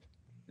 Tell us right.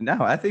 No,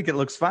 I think it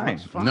looks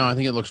fine. No, I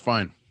think it looks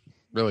fine.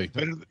 Really.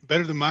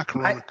 Better than my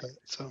Corona cut.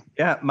 So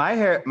yeah, my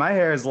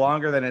hair is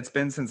longer than it's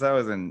been since I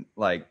was in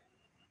like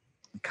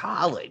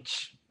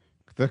college.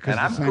 And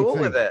I'm cool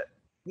with it.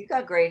 You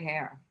got great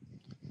hair.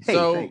 Hey,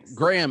 so thanks.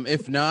 Graham,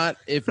 if not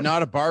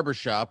a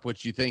barbershop,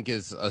 which you think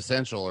is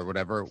essential or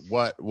whatever,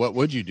 what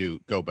would you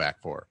go back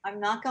for?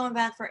 I'm not going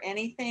back for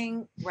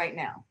anything right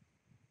now.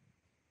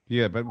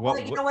 Yeah, but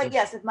what? You know what?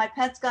 Yes, if my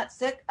pets got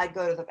sick, I'd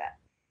go to the vet.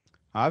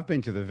 I've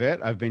been to the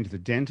vet. I've been to the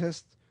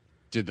dentist.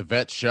 Did the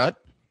vet shut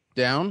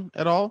down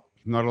at all?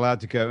 Not allowed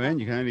to go in.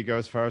 You can only go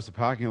as far as the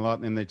parking lot,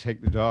 and then they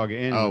take the dog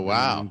in. Oh,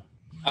 wow.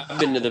 I've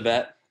been to the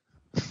vet.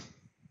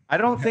 I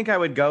don't think I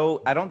would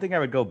go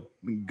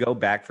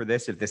back for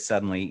this if this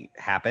suddenly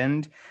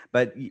happened.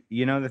 But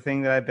you know, the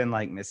thing that I've been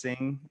like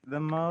missing the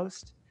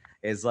most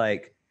is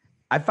like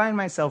I find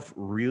myself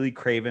really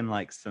craving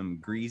like some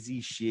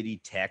greasy,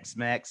 shitty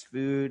Tex-Mex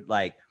food.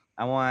 Like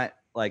I want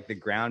like the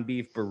ground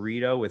beef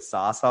burrito with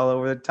sauce all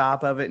over the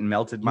top of it and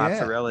melted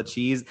mozzarella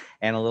cheese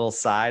and a little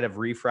side of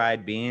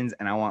refried beans.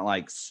 And I want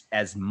like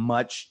as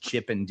much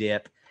chip and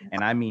dip.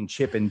 And I mean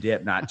chip and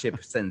dip, not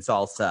chips and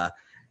salsa,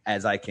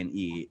 as I can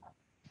eat,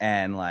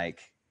 and like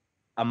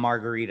a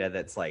margarita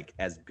that's like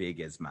as big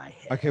as my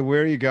head. Okay,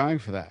 where are you going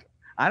for that?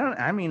 I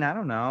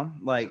don't know.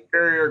 Like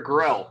Superior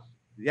Grill.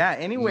 Yeah,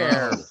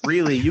 anywhere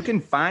really. You can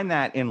find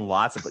that in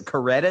lots of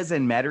Coretta's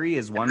in Metairie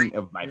is one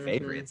of my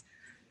favorites.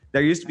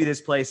 There used to be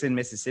this place in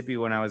Mississippi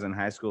when I was in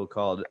high school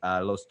called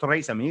Los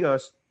Tres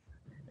Amigos,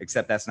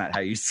 except that's not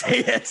how you say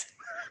it.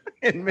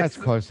 That's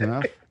close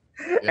enough.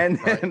 And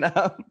then,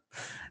 but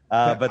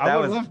I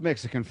would love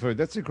Mexican food.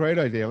 That's a great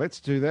idea. Let's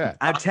do that.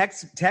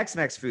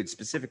 Tex-Mex food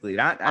specifically.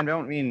 I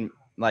don't mean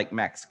like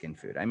Mexican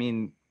food. I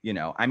mean,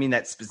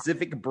 that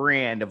specific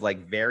brand of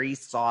like very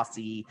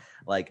saucy,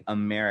 like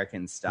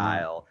American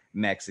style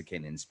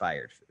Mexican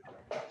inspired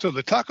food. So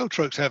the taco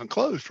trucks haven't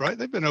closed, right?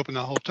 They've been open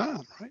the whole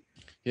time, right?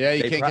 Yeah,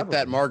 you can't get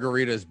that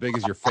margarita as big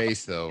as your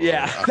face, though.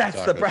 Yeah,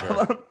 that's the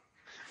problem.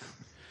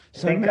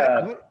 So,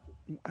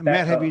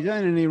 Matt, have you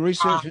done any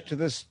research into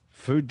this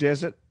food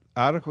desert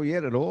article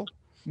yet at all?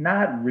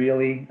 Not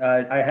really.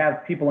 I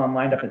have people I'm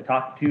lined up to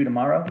talk to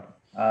tomorrow.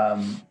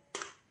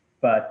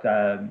 But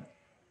not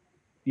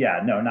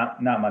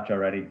much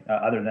already,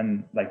 other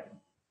than like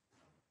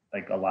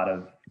a lot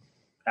of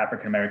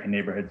African-American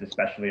neighborhoods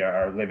especially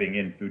are living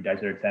in food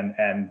deserts.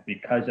 And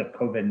because of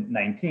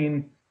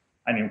COVID-19,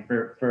 I mean,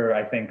 for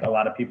I think a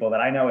lot of people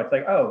that I know, it's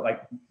like,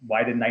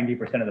 why did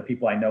 90% of the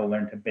people I know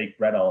learn to bake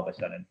bread all of a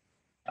sudden?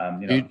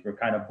 We're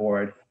kind of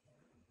bored.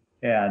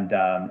 And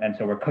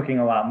so we're cooking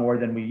a lot more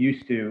than we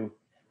used to,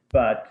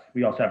 but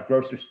we also have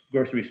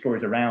grocery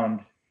stores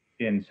around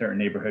in certain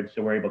neighborhoods.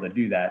 So we're able to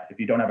do that. If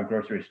you don't have a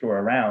grocery store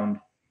around,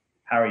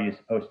 how are you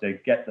supposed to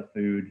get the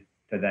food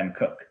to then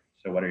cook?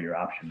 So what are your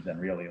options then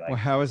really like? Well,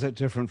 how is it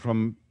different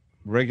from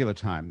regular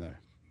time though?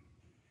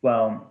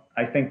 Well,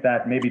 I think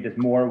that maybe just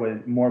more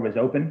was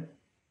open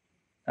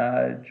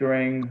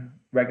during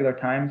regular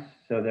times.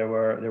 So there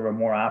were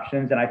more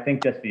options. And I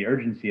think just the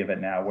urgency of it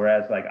now,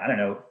 whereas like, I don't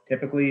know,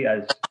 typically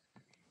as,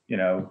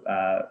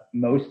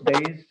 most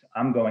days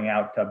I'm going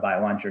out to buy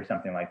lunch or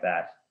something like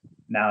that.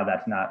 Now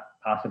that's not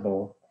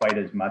possible quite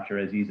as much or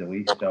as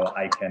easily. So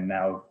I can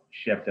now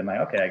shift and like,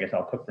 okay, I guess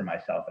I'll cook for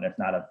myself, and it's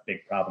not a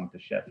big problem to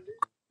shift.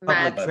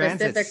 Matt,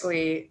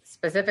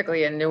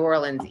 specifically in New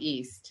Orleans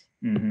East,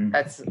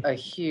 that's a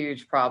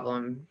huge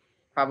problem,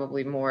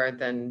 probably more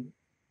than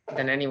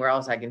anywhere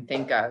else I can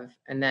think of.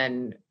 And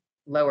then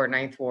lower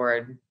Ninth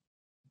Ward.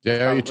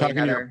 Yeah,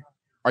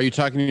 are you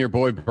talking to your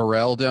boy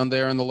Burrell down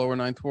there in the lower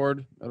Ninth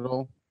Ward at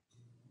all?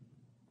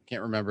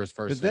 Can't remember his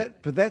first name.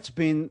 But that's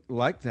been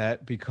like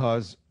that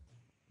because,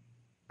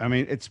 I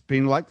mean, it's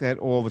been like that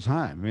all the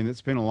time. I mean,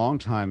 it's been a long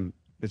time.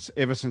 It's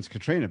ever since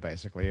Katrina,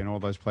 basically, and all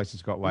those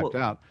places got wiped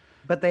out.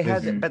 But they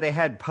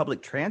had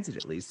public transit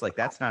at least. Like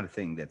that's not a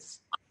thing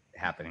that's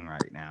happening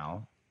right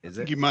now, is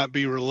it? You might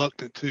be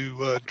reluctant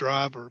to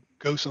drive or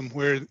go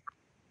somewhere,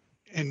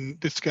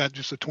 and this got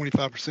just a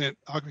 25%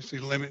 occupancy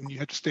limit, and you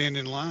have to stand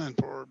in line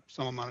for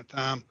some amount of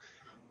time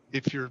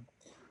if your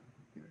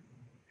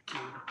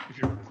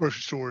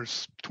grocery store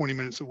is 20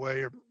 minutes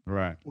away or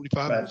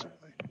 45 minutes away.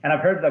 And I've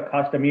heard the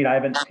cost of meat. I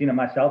haven't seen it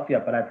myself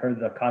yet, but I've heard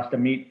the cost of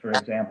meat, for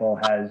example,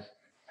 has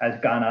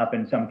gone up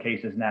in some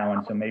cases now.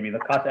 And so maybe the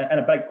cost,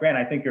 but Grant,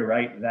 I think you're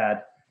right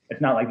that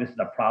it's not like this is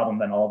a problem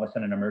that all of a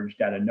sudden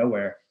emerged out of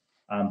nowhere,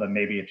 but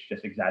maybe it's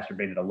just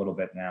exacerbated a little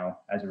bit now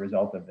as a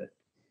result of it.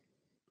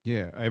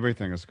 Yeah,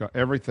 everything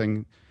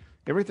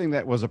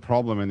that was a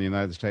problem in the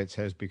United States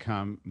has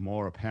become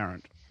more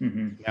apparent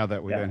now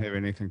that we don't have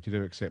anything to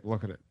do except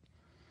look at it.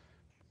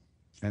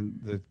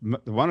 And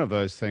one of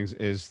those things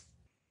is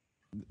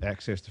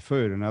access to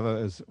food. Another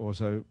is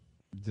also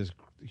this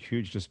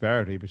huge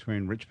disparity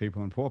between rich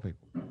people and poor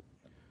people.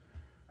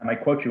 I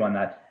might quote you on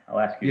that. I'll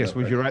ask you. Yes,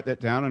 would you write that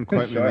down and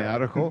quote me in the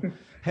article?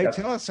 Hey,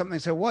 tell us something.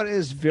 So what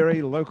is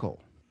Very Local?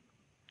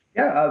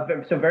 Yeah,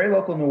 so Very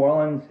Local New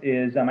Orleans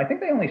is, I think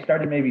they only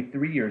started maybe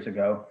 3 years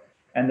ago,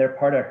 and they're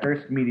part of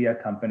Hearst Media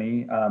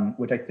Company,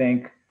 which I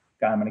think,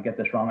 God, I'm going to get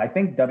this wrong. I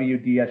think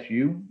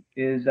WDSU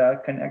is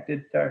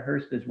connected to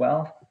Hearst as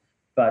well,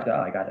 but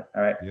I got it.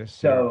 All right. Yes,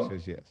 so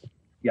says yes.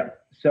 Yeah.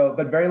 So,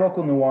 but Very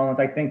Local New Orleans,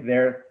 I think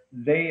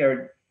they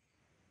are,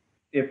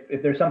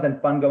 if there's something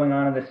fun going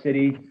on in the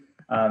city,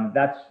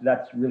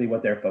 that's really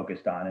what they're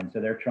focused on. And so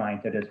they're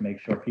trying to just make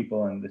sure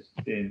people in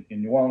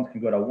New Orleans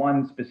can go to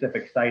one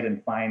specific site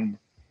and find,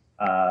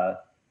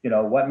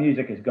 what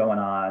music is going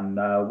on,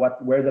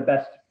 where the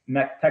best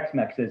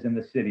Tex-Mex is in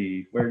the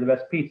city, where the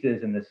best pizza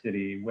is in the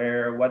city,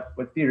 what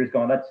theater is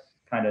going. That's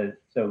kind of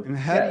so. And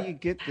how do you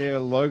get their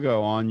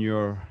logo on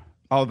your?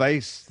 Oh,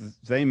 they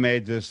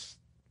made this.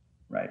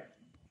 Right.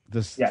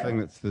 This thing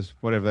that's this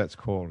whatever that's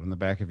called in the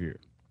back of you.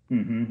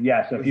 Mm-hmm.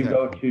 Yeah. So if you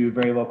go to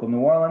Very Local New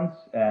Orleans,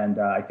 and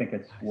I think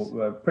it's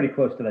pretty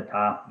close to the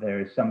top,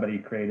 there's somebody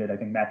created. I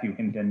think Matthew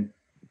Hinton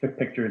took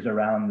pictures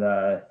around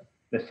the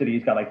city.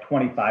 He's got like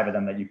 25 of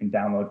them that you can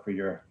download for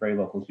your Very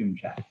Local Zoom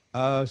chat.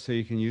 Oh, so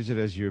you can use it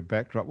as your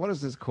backdrop. What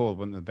is this called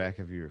when the back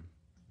of your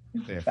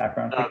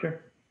background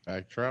picture?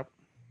 Backdrop.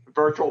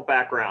 Virtual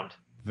background.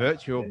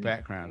 Virtual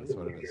background is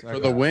what it is. For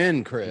the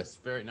win, Chris.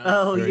 Very nice.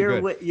 Oh,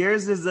 Very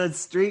yours is a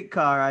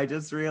streetcar. I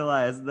just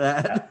realized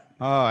that.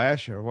 Oh,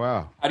 Asher,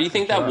 wow. How do you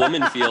think that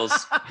woman feels?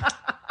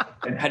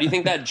 How do you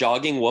think that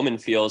jogging woman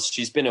feels?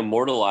 She's been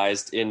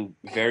immortalized in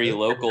Very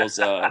Local's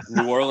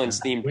New Orleans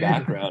themed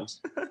background.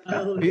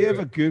 Do you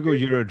ever Google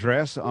your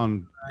address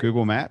on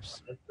Google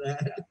Maps?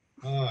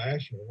 Oh,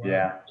 Asher, wow.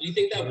 Yeah. How do you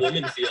think that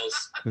woman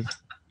feels?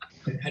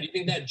 How do you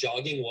think that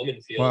jogging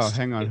woman feels? Well,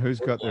 hang on. Who's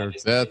got their...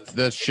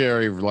 That's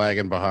Sherry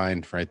lagging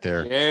behind right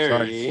there.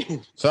 Sherry.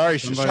 Sorry,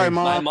 My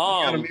mom.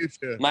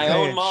 My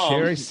own mom.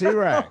 Sherry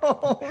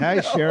Sirac.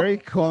 Hey, Sherry,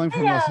 calling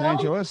from Los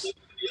Angeles.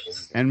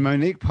 And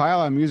Monique Pyle,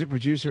 our music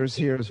producer, is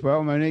here as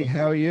well. Monique,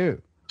 how are you?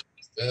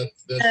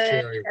 That's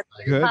Sherry.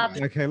 Good.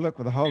 Okay, look,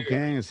 well, the whole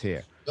gang is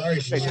here. Sorry,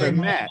 Okay, so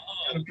Matt,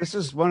 this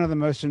is one of the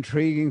most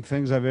intriguing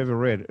things I've ever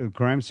read.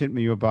 Graham sent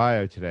me your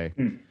bio today,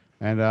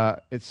 and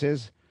it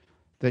says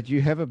that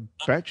you have a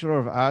Bachelor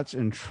of Arts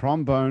in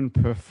Trombone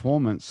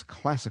Performance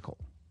Classical.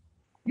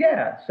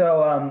 Yeah.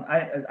 So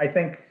I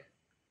think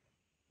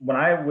when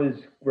I was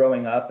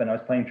growing up and I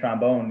was playing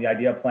trombone, the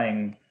idea of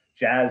playing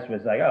jazz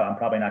was like, oh, I'm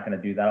probably not going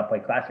to do that. I'll play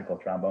classical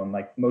trombone.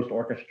 Like most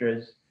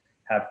orchestras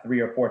have 3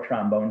 or 4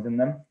 trombones in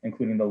them,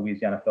 including the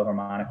Louisiana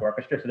Philharmonic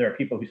Orchestra. So there are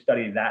people who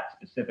study that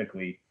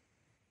specifically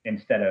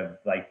instead of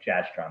like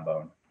jazz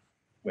trombone,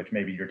 which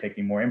maybe you're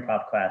taking more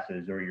improv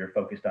classes or you're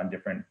focused on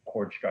different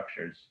chord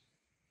structures.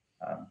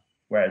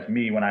 Whereas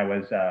me, when I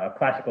was a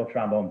classical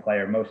trombone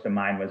player, most of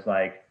mine was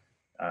like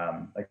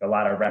a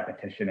lot of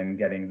repetition and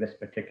getting this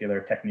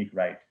particular technique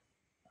right.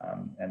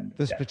 And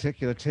this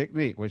particular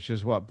technique, which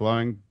is what,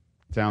 blowing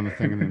down the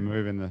thing and then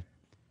moving the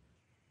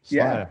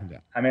slide up and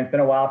down. I mean, it's been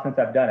a while since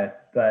I've done it,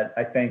 but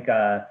I think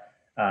I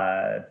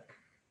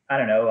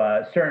don't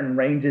know, certain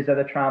ranges of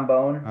the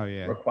trombone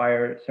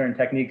require certain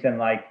techniques, and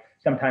like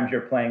sometimes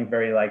you're playing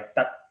very like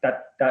da da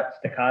da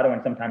staccato,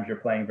 and sometimes you're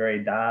playing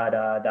very da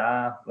da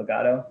da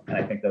legato, and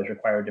I think those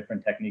require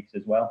different techniques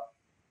as well.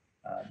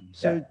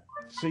 So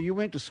you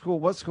went to school.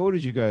 What school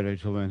did you go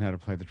to learn how to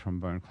play the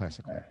trombone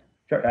classically?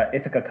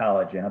 Ithaca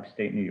College in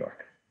upstate New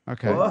York.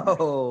 Okay.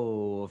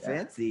 Whoa,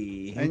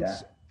 fancy.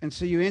 And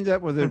so you end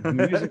up with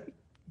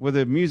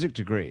a music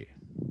degree.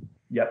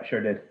 Yep,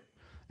 sure did.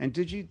 And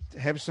did you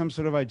have some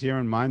sort of idea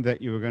in mind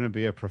that you were going to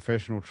be a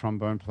professional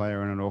trombone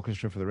player in an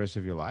orchestra for the rest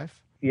of your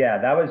life? Yeah,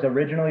 that was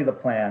originally the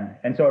plan.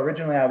 And so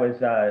originally I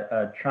was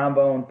a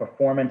trombone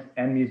performance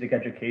and music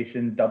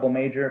education double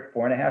major,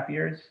 4.5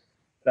 years.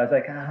 But I was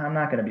like, I'm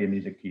not going to be a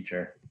music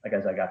teacher. Like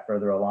as I got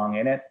further along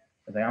in it,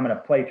 I was like, I'm going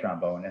to play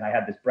trombone. And I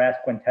had this brass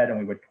quintet and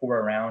we would tour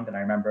around. And I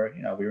remember,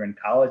 we were in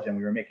college and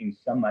we were making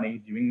some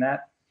money doing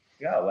that.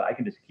 Yeah, well, I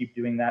can just keep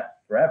doing that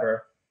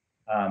forever.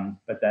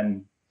 But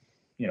then,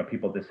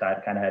 people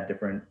kind of had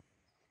different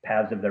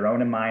paths of their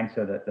own in mind.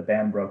 So that the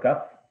band broke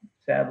up,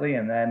 sadly.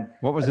 And then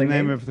what was the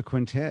name of the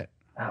quintet?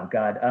 Oh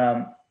God.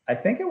 I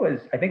think it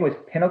was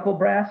Pinnacle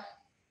Brass,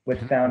 which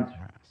sounds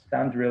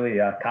really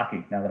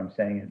cocky now that I'm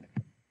saying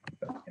it.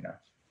 But,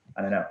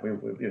 I don't know.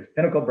 It was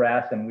Pinnacle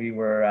Brass, and we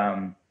were,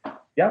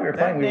 we were playing.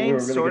 That name we were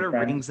really sort of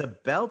friends. rings a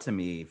bell to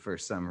me for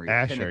some reason.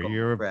 Asher,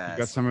 you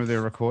got some of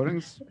their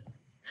recordings?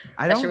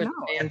 I don't Asher know.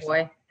 was a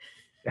fanboy.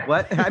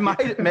 What? I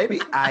might,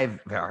 maybe I've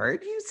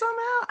heard you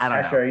somehow. I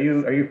don't Asher,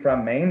 know. are you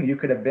from Maine? You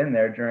could have been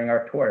there during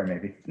our tour,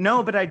 maybe.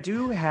 No, but I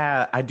do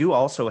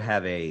also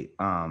have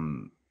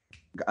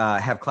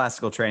have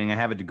classical training. I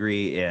have a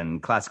degree in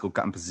classical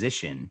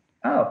composition.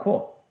 Oh,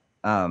 cool.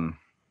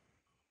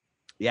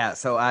 Yeah,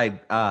 so I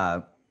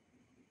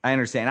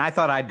understand. I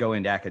thought I'd go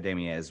into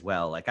academia as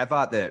well. Like I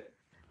thought that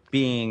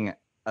being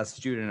a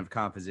student of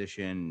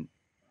composition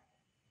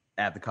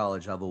at the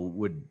college level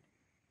would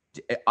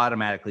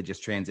automatically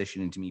just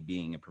transition into me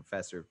being a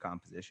professor of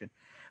composition.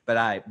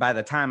 But by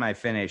the time I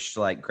finished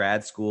like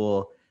grad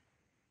school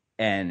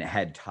and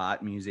had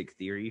taught music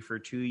theory for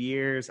 2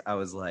 years, I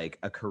was like,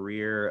 a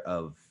career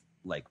of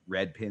like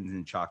red pins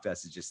and chalk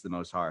dust is just the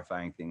most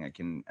horrifying thing I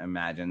can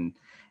imagine.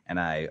 And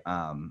I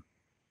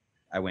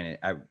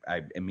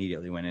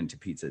immediately went into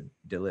pizza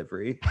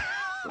delivery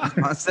in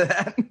response to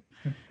that.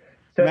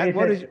 So Matt,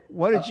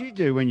 what did you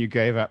do when you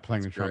gave up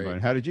playing the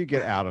trombone? How did you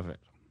get out of it?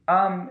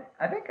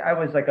 I think I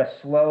was a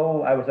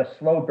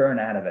slow burn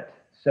out of it.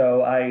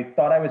 So I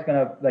thought I was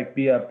gonna like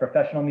be a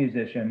professional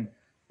musician,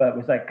 but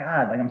was like,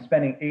 God, like I'm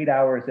spending 8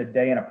 hours a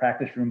day in a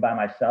practice room by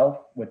myself,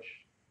 which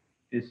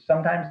is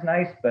sometimes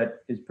nice,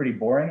 but is pretty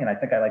boring. And I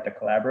think I like to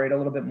collaborate a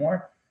little bit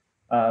more.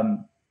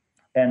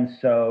 And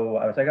so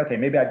I was like, okay,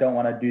 maybe I don't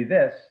want to do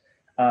this.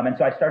 And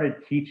so I started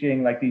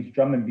teaching like these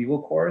drum and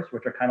bugle corps,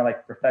 which are kind of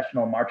like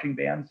professional marching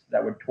bands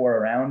that would tour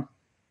around.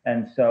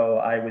 And so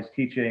I was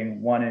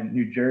teaching one in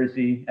New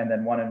Jersey and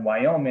then one in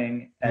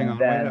Wyoming. And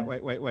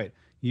Wait.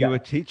 You were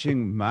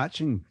teaching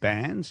marching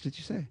bands, did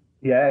you say?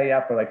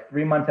 Yeah. For like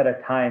 3 months at a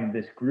time,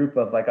 this group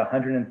of like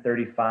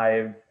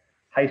 135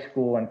 high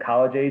school and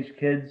college age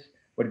kids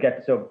would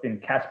get, so in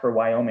Casper,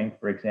 Wyoming,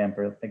 for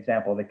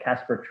example, the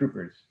Casper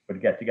Troopers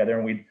would get together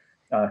and we'd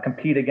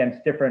compete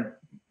against different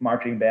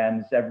marching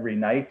bands every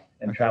night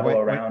and travel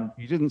around.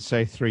 You didn't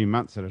say 3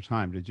 months at a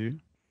time, did you?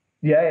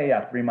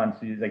 Yeah. 3 months.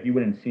 Like you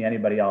wouldn't see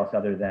anybody else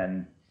other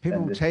than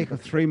People take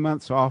 3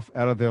 months off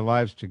out of their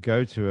lives to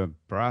go to a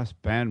brass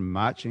band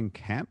marching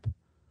camp.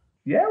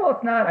 Yeah, well,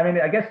 it's not. I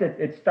mean, I guess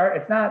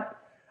it's not.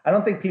 I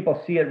don't think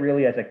people see it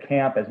really as a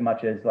camp as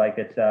much as like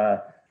it's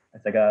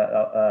like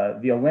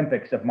the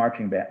Olympics of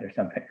marching band or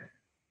something.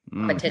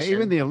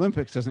 Even the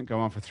Olympics doesn't go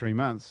on for 3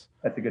 months.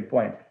 That's a good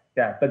point.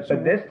 Yeah, but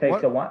this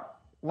takes a while.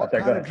 What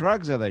kind of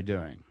drugs are they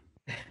doing?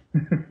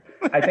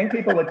 I think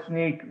people would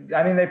sneak.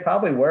 I mean, they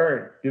probably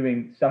were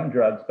doing some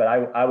drugs, but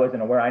I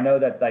wasn't aware. I know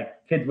that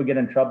like kids would get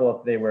in trouble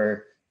if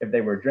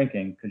they were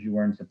drinking because you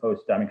weren't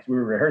supposed to. I mean, because we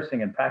were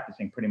rehearsing and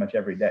practicing pretty much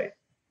every day.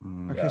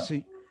 Okay,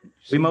 so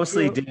we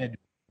mostly did.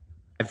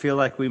 I feel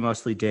like we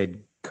mostly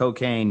did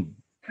cocaine,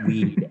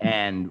 weed,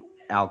 and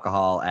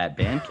alcohol at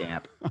band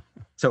camp.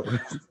 So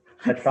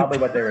that's probably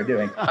what they were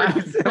doing.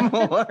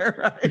 Similar,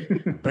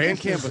 right? Band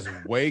camp was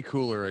way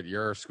cooler at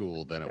your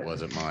school than it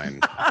was at mine.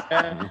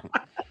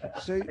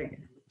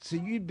 So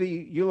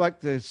you like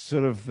the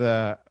sort of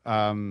the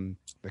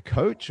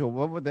coach, or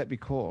what would that be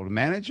called?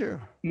 Manager?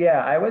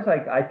 Yeah, I was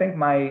like, I think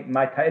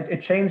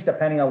it changed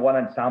depending on what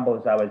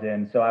ensembles I was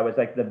in. So I was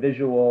like the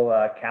visual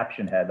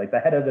caption head, like the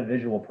head of the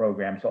visual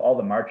program. So all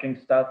the marching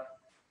stuff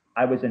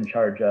I was in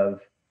charge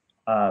of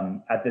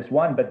at this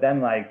one. But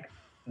then like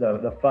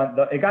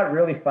it got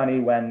really funny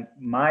when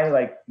my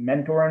like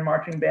mentor in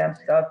marching band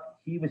stuff,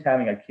 he was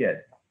having a kid.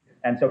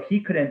 And so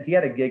he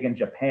had a gig in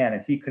Japan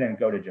and he couldn't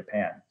go to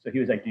Japan. So he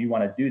was like, do you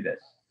want to do this?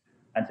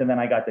 And so then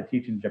I got to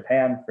teach in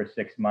Japan for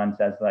 6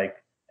 months as like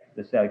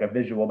a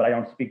visual, but I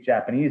don't speak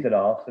Japanese at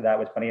all. So that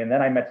was funny. And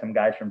then I met some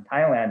guys from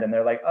Thailand and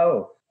they're like,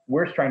 oh,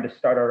 we're trying to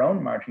start our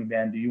own marching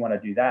band. Do you want to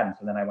do that? And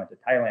so then I went to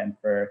Thailand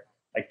for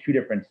like 2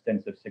 different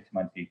stints of 6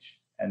 months each.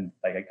 And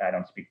like, I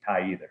don't speak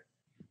Thai either.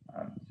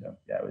 So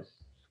yeah, it was.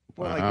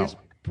 Well, I guess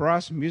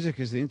brass music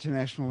is the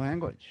international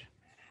language.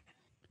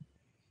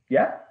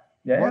 Yeah.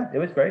 Yeah, it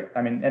was great.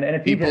 I mean, and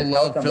if people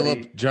love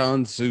Philip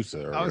John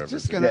Sousa. I was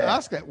just going to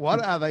ask that.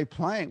 What are they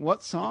playing?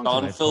 What songs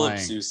are they Philip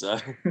playing?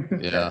 Sousa.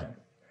 Yeah.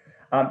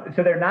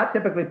 So they're not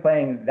typically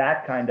playing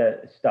that kind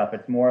of stuff.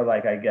 It's more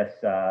like, I guess,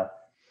 I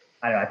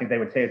don't know. I think they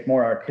would say it's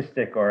more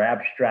artistic or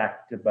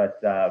abstract. But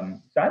so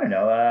I don't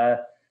know.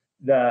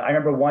 I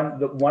remember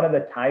one of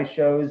the Thai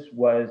shows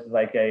was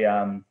like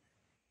a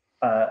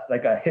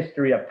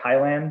history of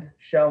Thailand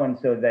show. And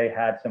so they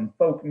had some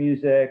folk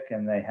music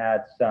and they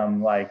had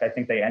some I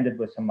think they ended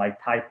with some like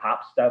Thai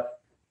pop stuff.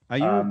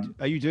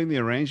 Are you doing the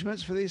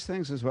arrangements for these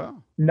things as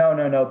well?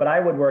 No. But I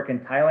would work in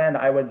Thailand.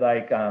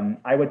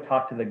 I would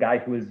talk to the guy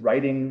who was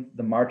writing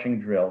the marching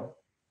drill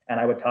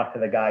and I would talk to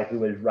the guy who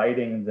was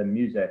writing the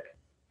music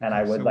and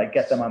I would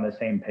get them on the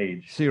same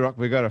page. C-Rock,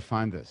 we got to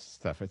find this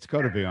stuff. It's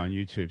got to be on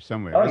YouTube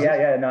somewhere. Oh,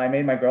 yeah. No, I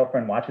made my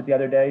girlfriend watch it the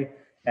other day.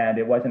 And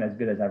it wasn't as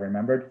good as I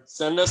remembered.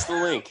 Send us the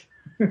link.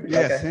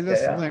 Send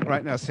us the link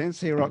right now. Send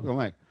C-Rock the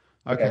link.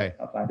 Okay.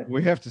 I'll find it.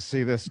 We have to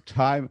see this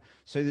time.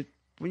 So that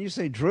when you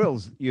say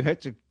drills, you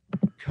had to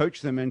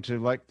coach them into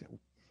like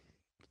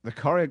the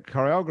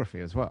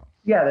choreography as well.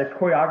 Yeah, there's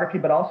choreography,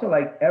 but also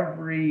like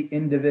every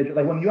individual,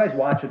 like when you guys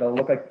watch it, it'll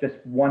look like just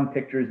one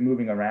picture is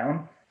moving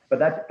around. But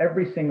that's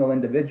every single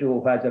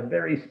individual who has a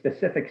very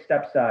specific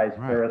step size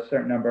for a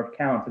certain number of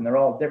counts, and they're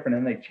all different,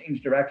 and they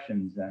change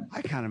directions. And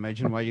I can't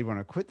imagine why you'd want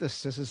to quit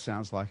this. This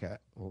sounds like a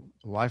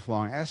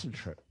lifelong acid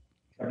trip.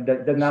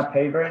 It does not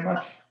pay very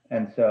much,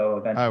 and so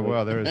eventually. Oh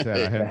well, there is that.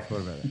 I hadn't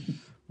thought about it.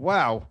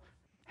 Wow,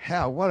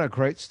 what a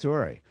great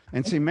story!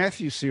 And see,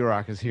 Matthew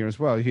C-Rock is here as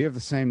well. You have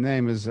the same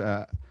name as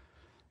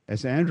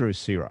Andrew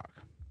C-Rock.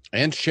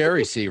 And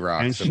Sherry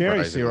C-Rock. And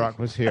Sherry C-Rock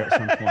was here at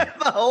some point.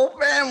 The whole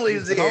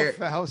family's here.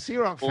 The whole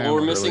C-Rock family. Well,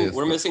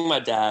 we're missing my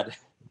dad.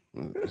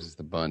 This is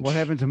the bunch. What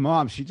happened to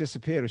Mom? She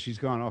disappeared or she's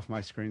gone off my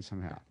screen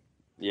somehow.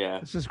 Yeah.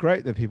 This is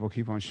great that people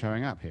keep on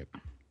showing up here.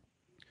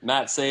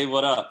 Matt, say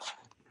what up.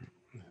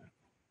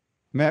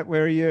 Matt,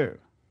 where are you?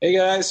 Hey,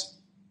 guys.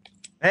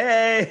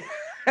 Hey.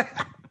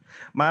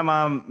 My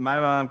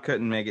mom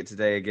couldn't make it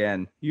today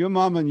again. Your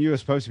mom and you are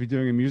supposed to be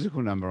doing a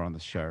musical number on the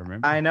show,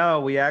 remember? I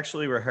know. We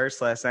actually rehearsed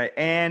last night,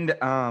 and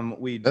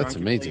we That's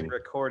amazing.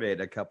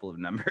 recorded a couple of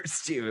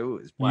numbers too. It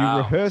was You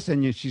rehearsed,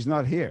 and she's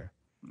not here.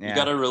 Yeah. You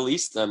got to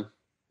release them.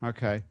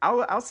 Okay.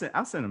 I'll send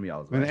them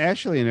y'all. And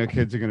Ashley and her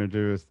kids are going to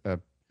do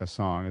a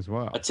song as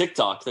well. A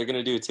TikTok. They're going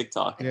to do a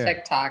TikTok. A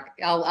TikTok.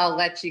 I'll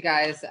let you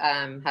guys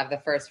have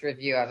the first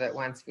review of it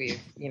once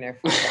we've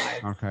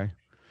finalized. Okay.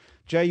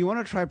 Jay, you want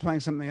to try playing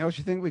something else?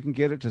 You think we can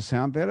get it to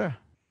sound better?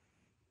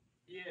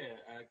 Yeah,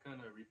 I kind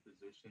of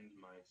repositioned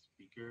my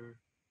speaker,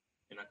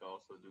 and I can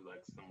also do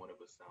like somewhat of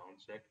a sound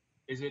check.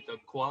 Is it a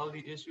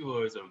quality issue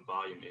or is it a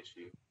volume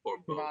issue? Or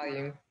both?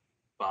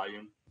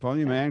 Volume.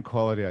 Volume and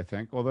quality, I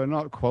think, although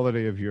not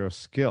quality of your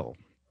skill.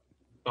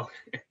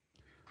 Okay.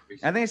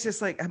 I think it's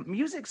just like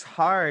music's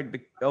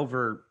hard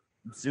over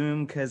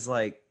Zoom because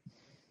like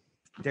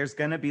there's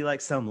gonna be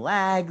like some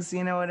lags,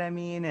 you know what I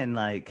mean? And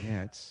like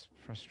it's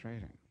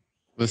frustrating.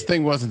 This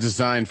thing wasn't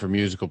designed for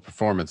musical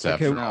performance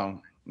after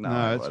all.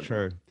 No, that's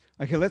true.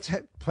 Okay, let's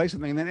play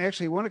something. And then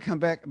actually, I want to come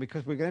back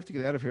because we're going to have to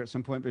get out of here at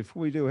some point.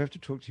 Before we do, we have to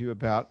talk to you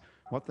about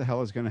what the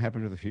hell is going to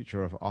happen to the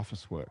future of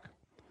office work.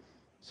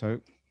 So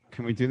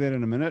Can we do that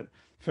in a minute?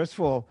 First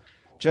of all,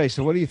 Jay,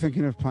 so what are you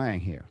thinking of playing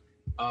here?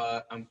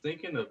 I'm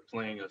thinking of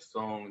playing a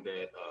song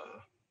that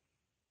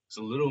is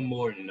a little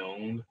more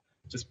known,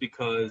 just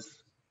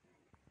because,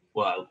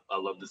 well, I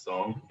love the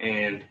song,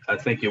 and I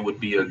think it would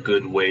be a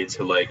good way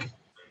to like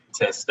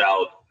test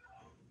out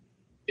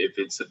if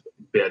it's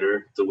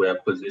better the way I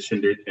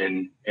positioned it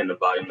and the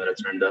volume that I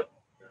turned up.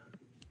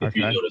 If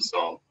you know the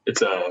song,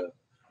 it's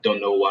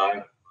Don't Know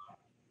Why,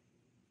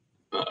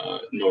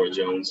 Norah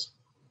Jones.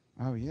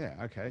 Oh yeah,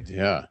 okay.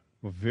 Yeah.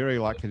 We're very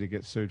likely to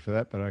get sued for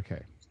that, but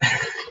okay.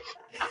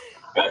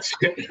 Gotcha.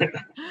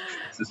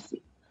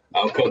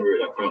 I'll cover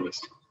it, I promise.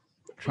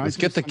 Let's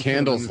get the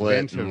candles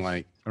lit and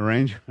like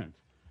arrangement.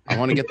 I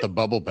want to get the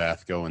bubble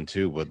bath going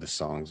too with the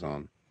songs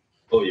on.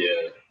 Oh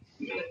yeah.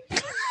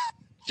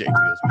 Jake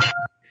feels bad.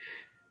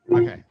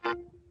 Okay.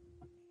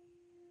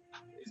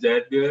 Is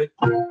that good?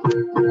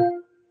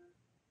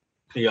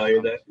 Can y'all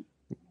hear that?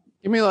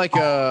 Give me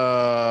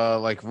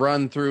like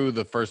run through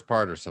the first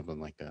part or something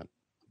like that.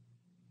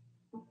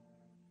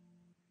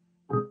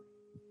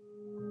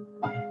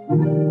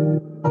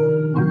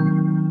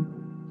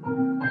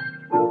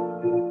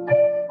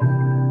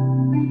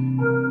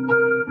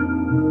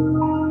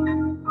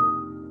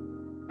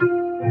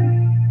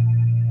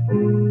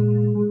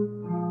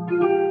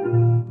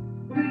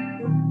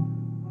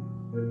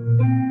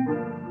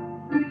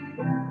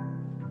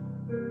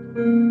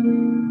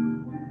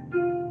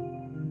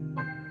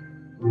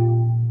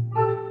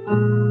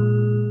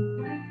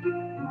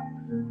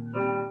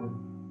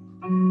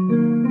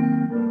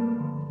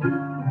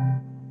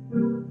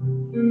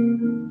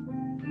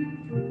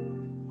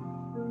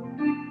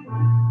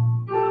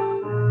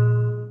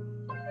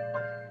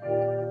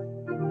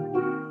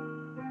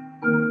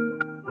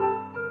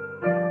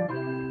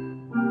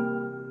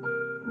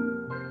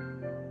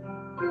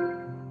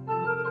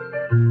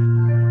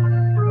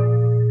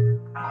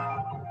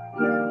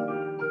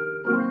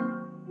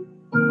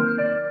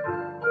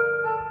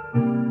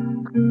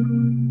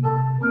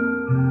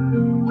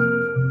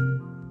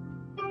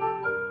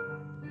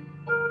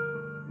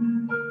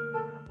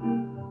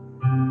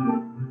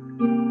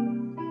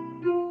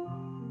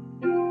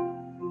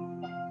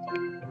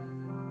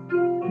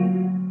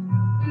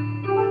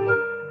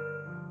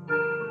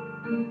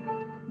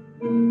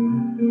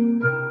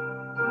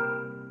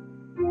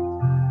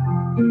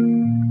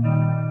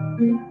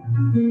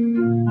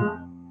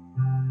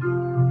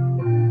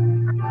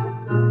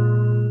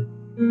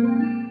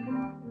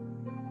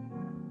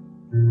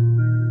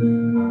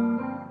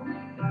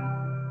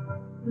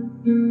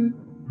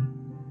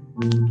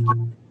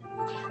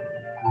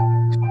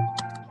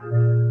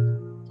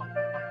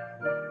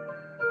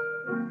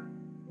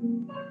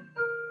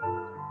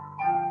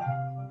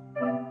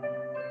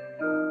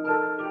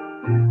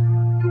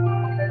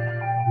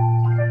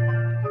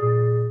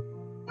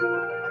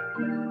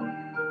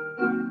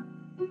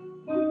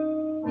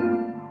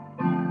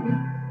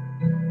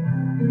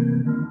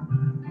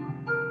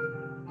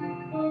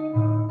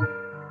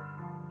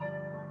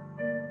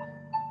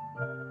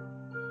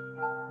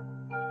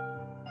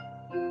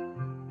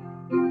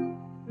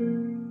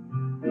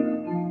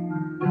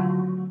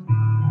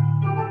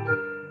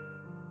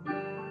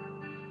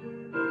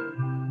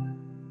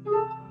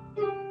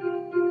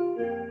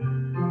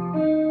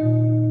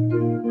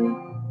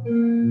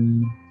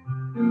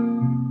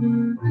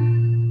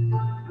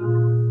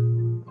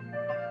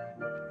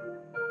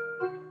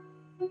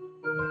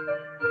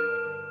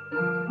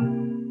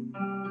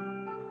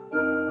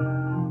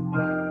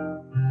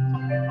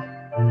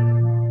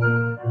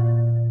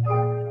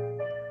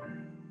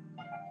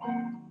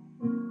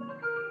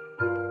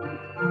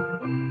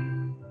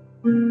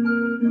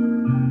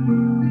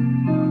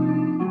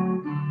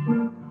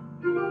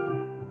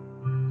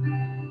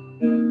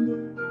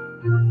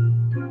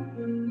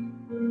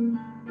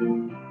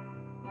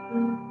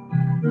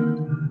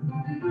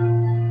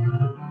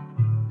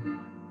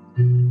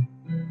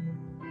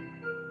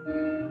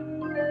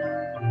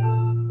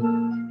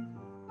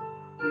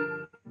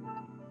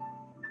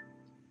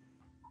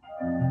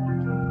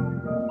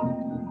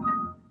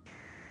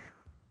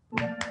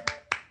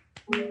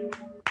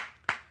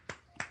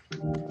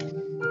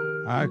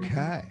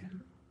 Okay.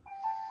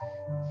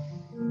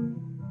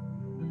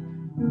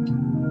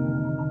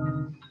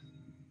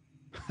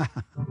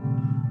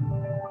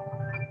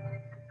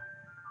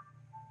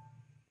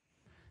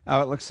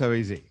 Oh, it looks so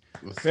easy.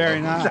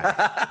 Very nice.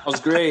 That was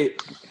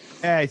great.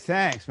 Hey,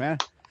 thanks, man.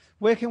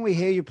 Where can we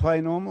hear you play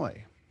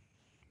normally?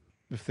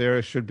 If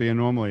there should be a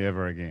normally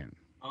ever again.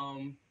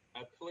 I'm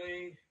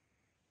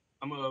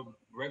a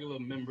regular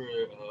member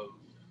of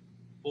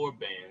 4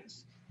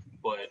 bands,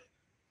 but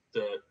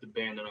the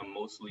band that I'm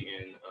mostly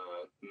in,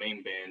 the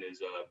main band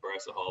is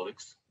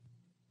Brassaholics.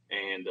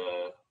 And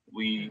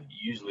we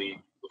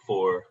usually,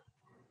 before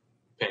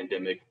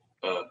pandemic,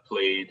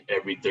 played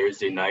every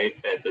Thursday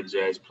night at the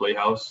Jazz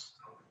Playhouse.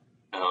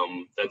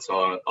 That's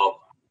off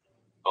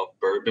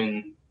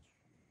Bourbon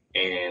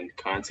and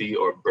Conti,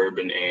 or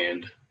Bourbon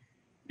and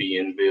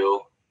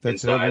Bienville.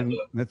 That's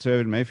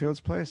Urban Mayfield's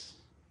place?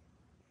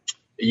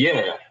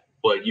 Yeah,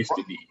 well, it used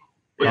to be.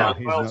 But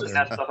Yeah, now,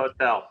 that's the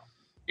hotel.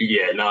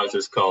 Yeah, now it's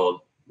just called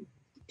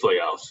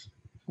Playhouse.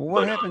 Well,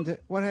 what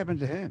happened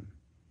to him?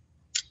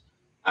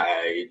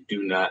 I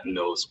do not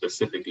know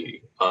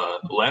specifically.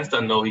 Last I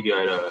know, he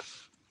had a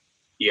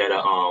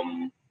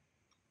it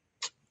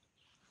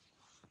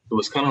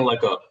was kind of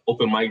like a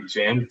open mic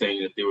jam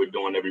thing that they were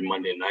doing every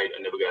Monday night.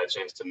 I never got a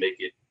chance to make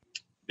it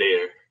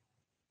there.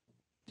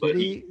 But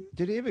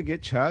did he ever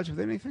get charged with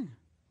anything?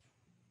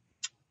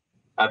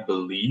 I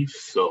believe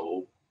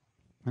so.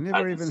 I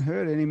never even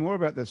heard any more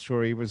about that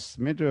story. He was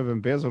meant to have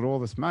embezzled all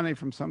this money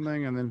from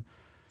something, and then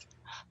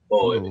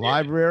from the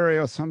library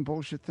or some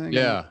bullshit thing.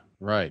 Yeah,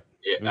 right.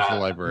 Yeah, it was the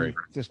library.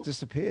 Just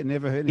disappeared.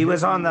 Never heard. He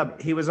was on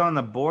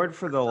the board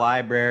for the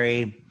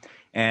library,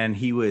 and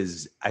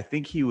I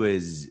think he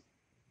was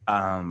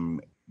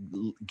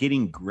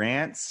getting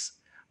grants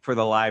for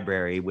the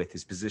library with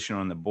his position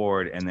on the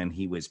board, and then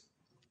he was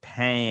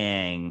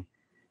paying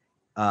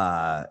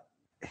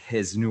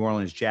his New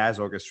Orleans Jazz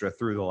Orchestra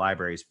through the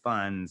library's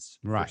funds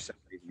for some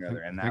reason or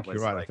other. And that was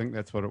you're right. I think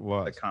that's what it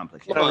was.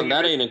 Complicated. Well,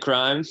 that ain't a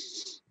crime.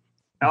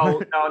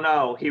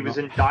 No. He was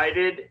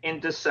indicted in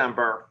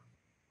December,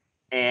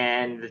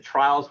 and the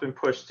trial's been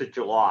pushed to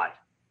July.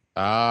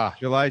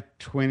 July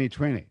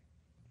 2020.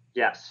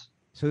 Yes.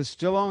 So it's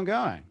still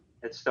ongoing.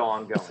 It's still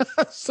ongoing.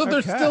 So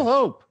there's still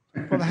hope.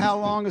 Well, how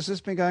long has this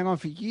been going on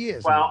for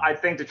years? Well, I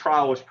think the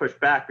trial was pushed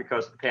back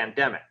because of the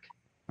pandemic.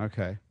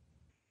 Okay.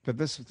 But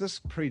this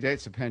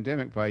predates the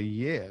pandemic by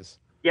years.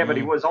 Yeah, but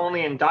he was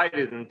only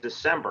indicted in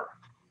December.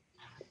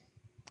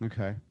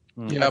 Okay.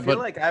 Yeah, I feel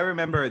like I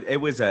remember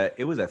it was a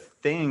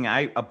thing.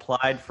 I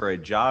applied for a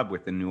job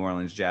with the New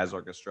Orleans Jazz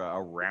Orchestra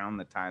around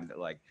the time that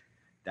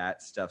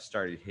that stuff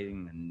started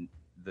hitting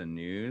the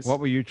news. What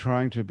were you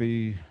trying to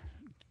be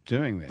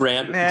doing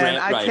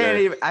there?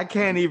 I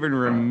can't even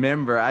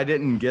remember. I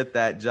didn't get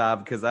that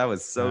job because I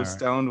was so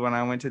stoned when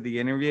I went to the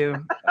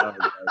interview.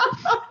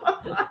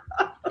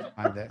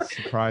 That's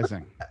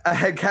surprising. I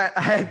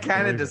had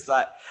kind of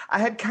decided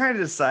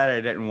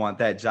I didn't want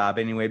that job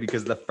anyway,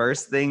 because the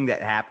first thing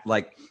that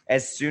happened,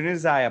 as soon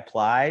as I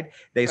applied,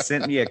 they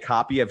sent me a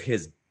copy of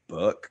his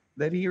book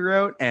that he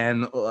wrote,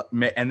 and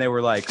they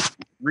were like,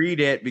 read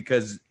it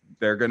because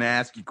they're going to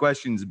ask you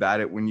questions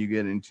about it when you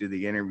get into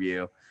the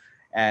interview.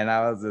 And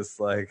I was just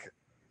like,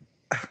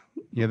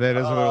 yeah, that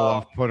is a little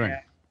off-putting.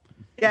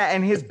 Yeah,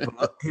 and his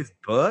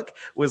book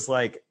was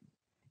like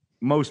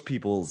most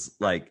people's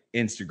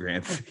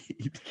Instagram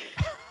feed.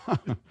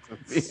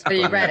 So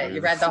you read it.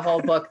 You read the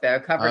whole book though,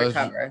 cover to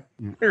cover.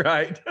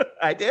 Right.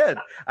 I did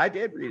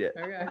read it.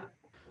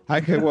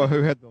 Okay. Well,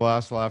 who had the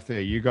last laugh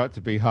there? You got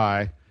to be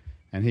high,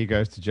 and he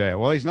goes to jail.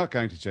 Well, he's not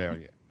going to jail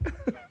yet.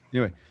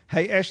 Anyway,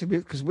 hey, Ashley,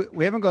 because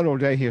we haven't got all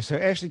day here, so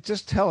Ashley,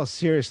 just tell us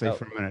seriously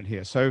for a minute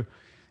here. So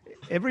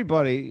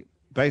everybody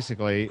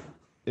basically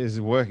is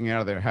working out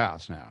of their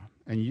house now,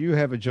 and you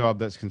have a job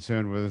that's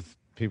concerned with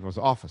people's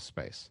office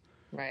space.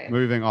 Right.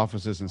 Moving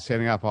offices and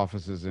setting up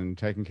offices and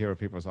taking care of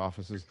people's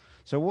offices.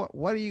 So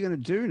what are you going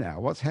to do now?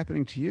 What's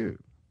happening to you?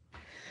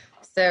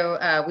 So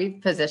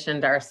we've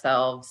positioned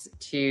ourselves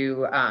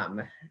to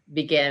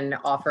begin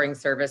offering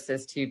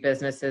services to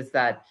businesses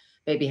that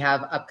maybe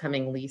have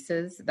upcoming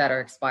leases that are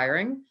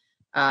expiring.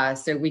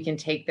 So we can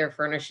take their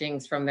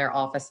furnishings from their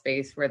office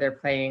space where they're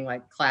paying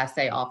Class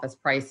A office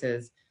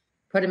prices,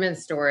 put them in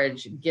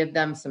storage, give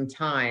them some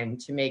time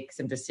to make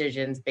some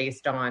decisions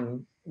based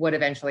on what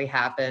eventually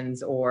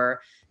happens or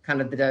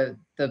kind of the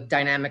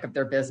dynamic of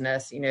their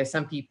business.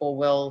 Some people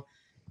will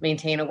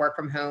maintain a work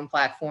from home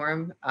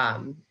platform.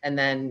 And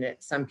then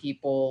some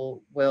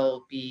people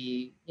will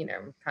be,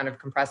 kind of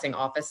compressing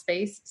office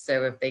space.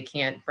 So if they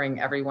can't bring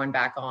everyone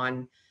back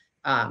on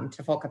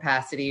to full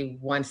capacity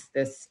once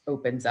this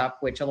opens up,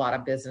 which a lot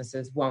of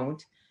businesses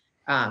won't,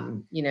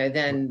 then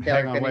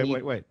they're going to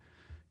need... Wait.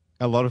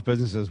 A lot of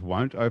businesses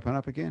won't open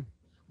up again?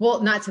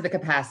 Well, not to the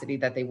capacity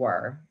that they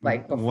were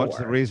before. What's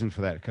the reason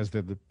for that? Because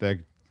they're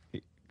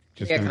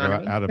just going to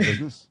go out of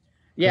business?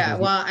 Yeah,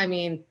 well, I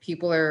mean,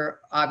 people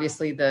are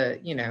obviously the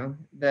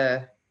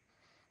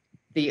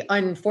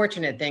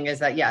unfortunate thing is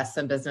that, yes,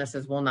 some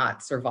businesses will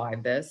not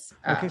survive this.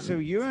 Okay, so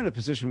you're in a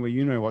position where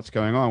you know what's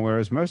going on,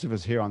 whereas most of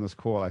us here on this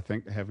call, I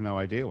think, have no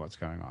idea what's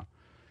going on.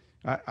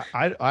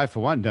 I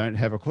for one, don't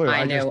have a clue.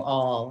 I know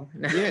all.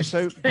 Yeah,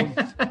 so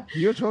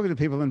you're talking to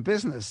people in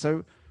business.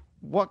 So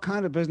what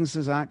kind of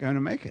businesses aren't going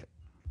to make it?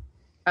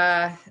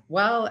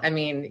 Well, I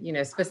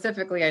mean,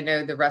 specifically, I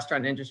know the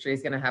restaurant industry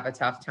is going to have a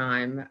tough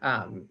time.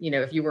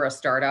 If you were a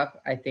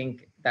startup, I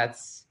think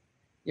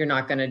you're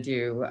not going to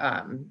do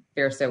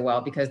fare so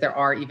well because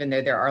even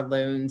though there are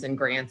loans and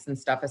grants and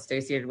stuff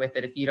associated with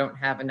it, if you don't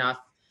have enough,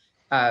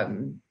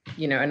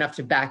 enough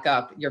to back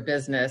up your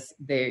business,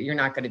 you're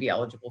not going to be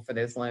eligible for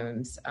those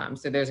loans.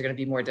 So those are going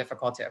to be more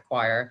difficult to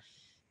acquire.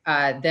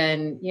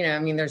 Then,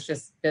 there's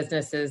just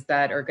businesses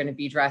that are going to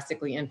be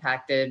drastically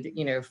impacted,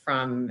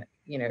 from,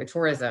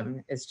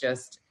 tourism is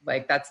just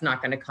that's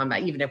not going to come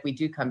back. Even if we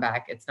do come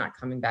back, it's not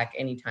coming back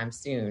anytime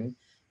soon.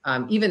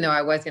 Even though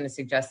I was going to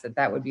suggest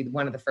that would be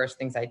one of the first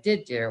things I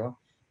did do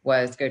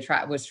was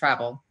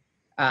travel.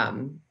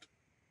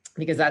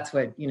 because that's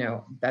what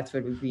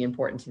would be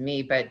important to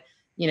me. But,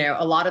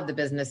 a lot of the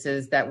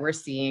businesses that we're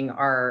seeing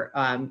are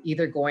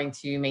either going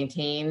to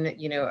maintain,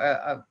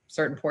 a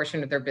certain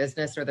portion of their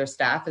business, or their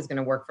staff is going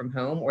to work from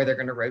home, or they're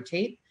going to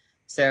rotate.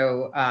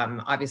 So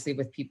obviously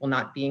with people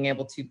not being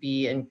able to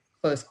be in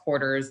close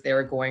quarters,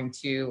 they're going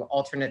to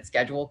alternate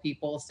schedule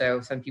people.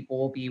 So some people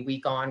will be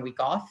week on,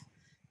 week off,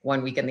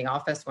 1 week in the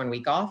office, 1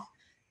 week off.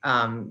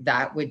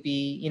 That would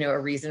be, a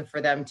reason for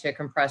them to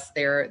compress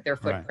their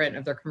footprint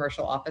of their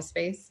commercial office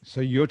space.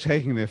 So you're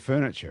taking their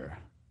furniture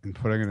and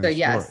putting it in storage.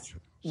 Yes,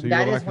 so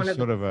you're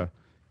like a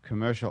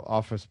commercial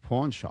office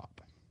pawn shop.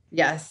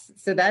 Yes.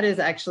 So that is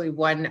actually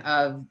one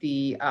of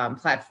the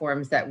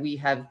platforms that we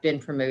have been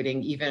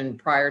promoting even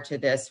prior to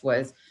this,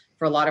 was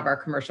for a lot of our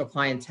commercial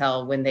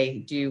clientele, when they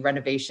do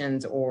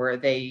renovations or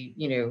they,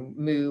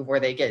 move or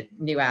they get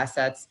new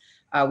assets,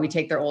 we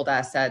take their old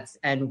assets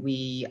and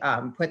we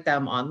put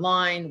them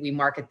online. We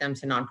market them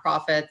to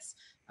nonprofits,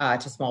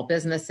 to small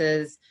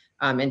businesses.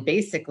 And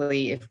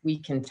basically, if we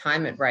can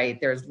time it right,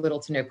 there's little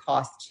to no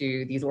cost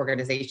to these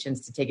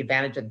organizations to take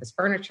advantage of this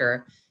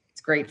furniture.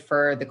 It's great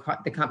for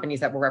the companies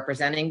that we're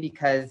representing,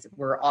 because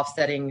we're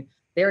offsetting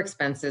their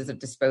expenses of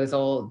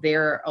disposal.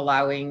 They're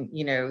allowing,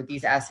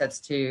 these assets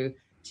to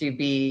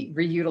be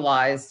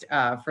reutilized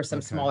for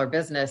some smaller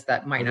business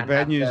that might not. The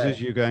bad news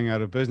is you're going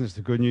out of business.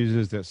 The good news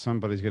is that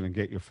somebody's going to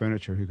get your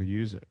furniture who could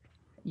use it.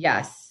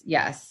 Yes.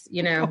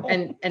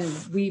 And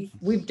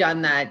we've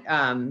done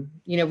that.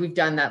 We've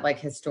done that like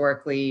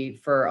historically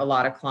for a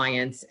lot of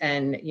clients,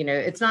 and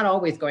it's not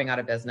always going out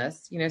of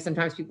business.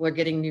 Sometimes people are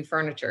getting new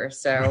furniture.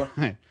 So,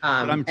 right.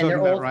 But I'm talking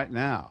about right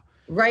now.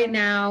 Right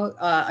now,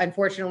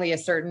 unfortunately, a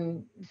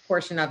certain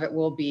portion of it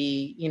will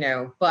be,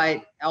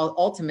 but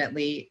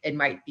ultimately it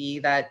might be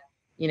that,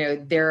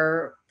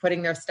 they're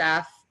putting their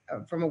staff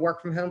from a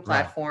work from home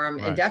platform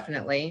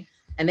indefinitely,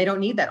 and they don't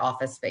need that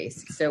office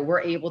space. So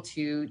we're able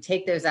to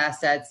take those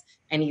assets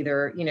and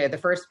either, the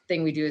first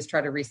thing we do is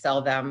try to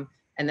resell them.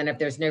 And then if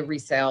there's no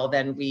resale,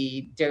 then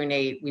we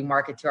donate, we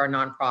market to our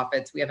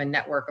nonprofits. We have a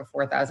network of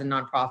 4,000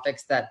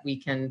 nonprofits that we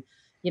can,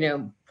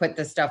 put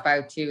the stuff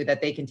out to,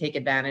 that they can take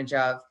advantage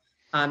of.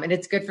 And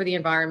it's good for the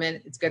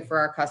environment, it's good for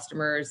our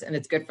customers, and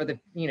it's good for the,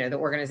 the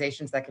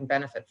organizations that can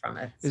benefit from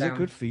it. Is it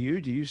good for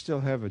you? Do you still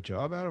have a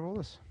job out of all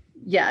this?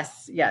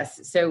 Yes.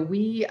 So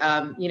we,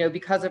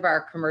 because of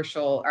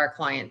our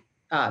client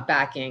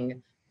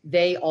backing,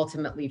 they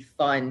ultimately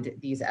fund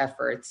these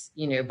efforts,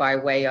 by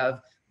way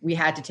of, we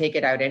had to take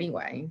it out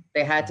anyway.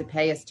 They had to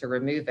pay us to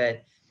remove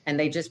it. And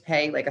they just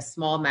pay like a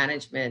small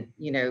management,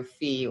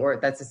 fee, or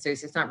that's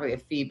associated. It's not really a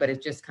fee, but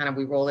it's just kind of,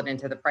 we roll it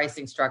into the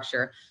pricing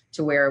structure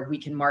to where we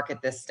can market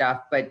this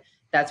stuff. But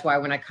that's why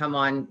when I come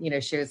on,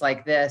 shows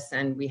like this,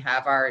 and we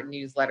have our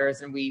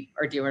newsletters and we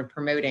are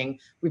promoting,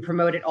 we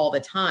promote it all the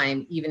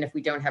time, even if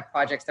we don't have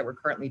projects that we're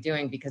currently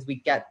doing, because we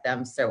get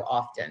them so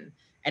often.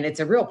 And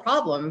it's a real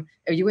problem.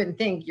 You wouldn't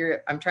think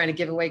I'm trying to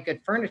give away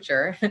good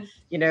furniture,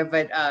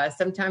 but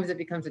sometimes it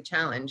becomes a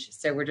challenge.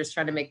 So we're just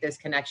trying to make those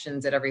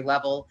connections at every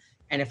level.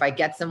 And if I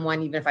get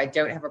someone, even if I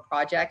don't have a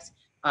project,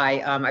 I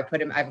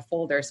have a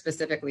folder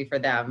specifically for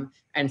them.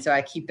 And so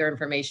I keep their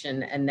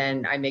information, and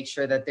then I make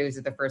sure that those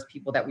are the first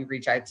people that we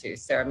reach out to.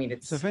 So,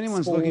 so if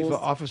anyone's looking for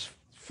office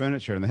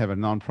furniture and they have a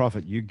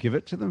nonprofit, you give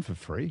it to them for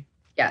free?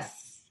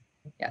 Yes.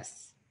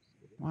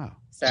 Wow.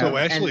 So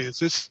Ashley, is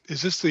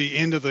this the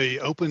end of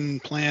the open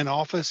plan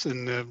office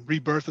and the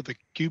rebirth of the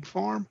Cube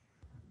Farm?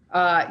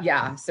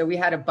 Yeah. So we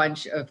had a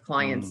bunch of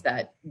clients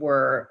that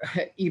were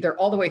either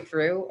all the way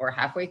through or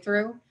halfway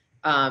through.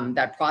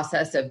 That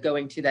process of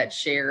going to that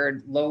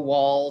shared low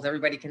walls,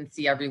 everybody can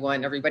see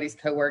everyone, everybody's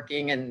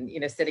co-working and,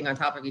 sitting on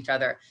top of each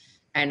other.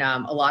 And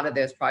a lot of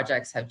those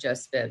projects have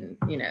just been,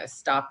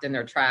 stopped in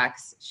their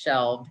tracks,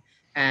 shelved.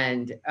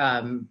 And,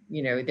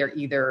 they're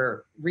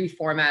either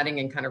reformatting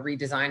and kind of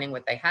redesigning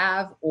what they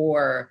have,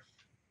 or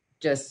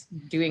just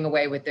doing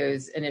away with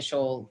those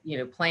initial,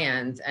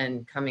 plans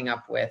and coming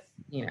up with,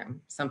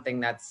 something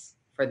that's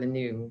for the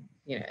new,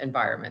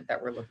 environment that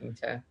we're looking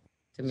to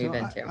move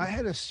into. I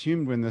had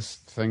assumed when this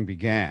thing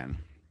began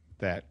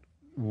that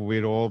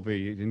we'd all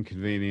be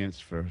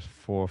inconvenienced for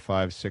 4,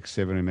 5, 6,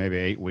 7, and maybe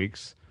 8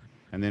 weeks,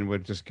 and then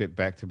we'd just get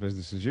back to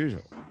business as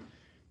usual.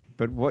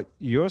 But what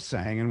you're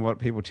saying, and what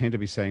people tend to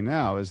be saying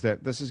now, is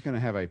that this is going to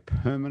have a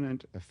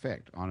permanent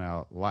effect on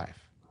our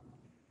life.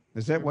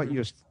 Is that what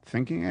you're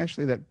thinking,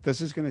 Ashley, that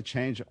this is going to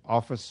change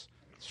office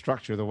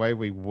structure, the way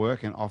we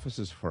work in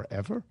offices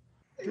forever?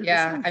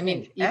 Yeah, I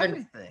mean, even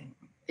everything.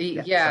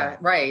 Yeah,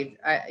 right.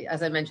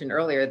 As I mentioned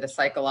earlier, the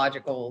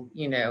psychological,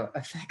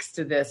 effects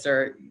to this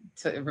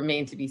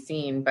remain to be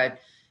seen. But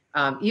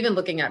even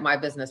looking at my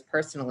business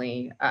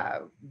personally,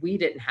 we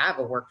didn't have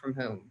a work from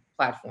home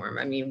platform.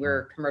 I mean,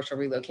 we're commercial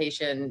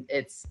relocation.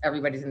 It's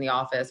everybody's in the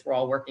office. We're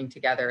all working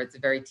together. It's a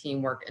very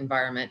teamwork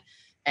environment.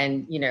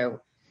 And,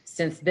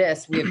 since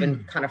this, we have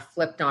been kind of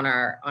flipped on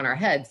our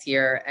heads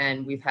here,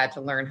 and we've had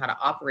to learn how to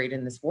operate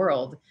in this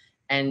world.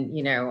 And,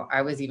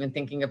 I was even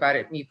thinking about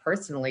it, me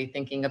personally,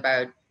 thinking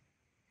about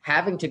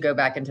having to go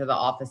back into the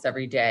office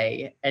every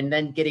day and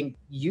then getting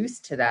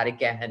used to that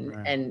again.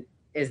 Right. And,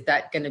 is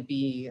that going to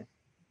be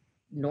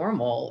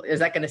normal? Is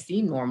that going to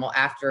seem normal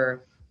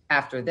after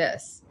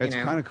this? It's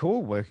kind of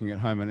cool working at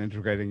home and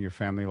integrating your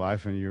family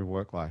life and your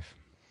work life.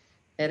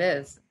 It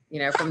is.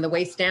 From the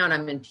waist down,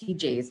 I'm in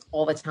PJs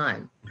all the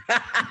time.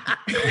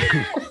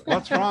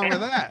 What's wrong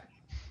with that?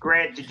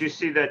 Grant, did you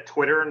see that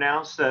Twitter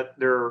announced that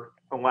they're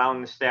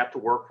allowing the staff to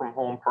work from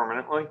home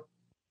permanently?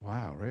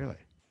 Wow, really?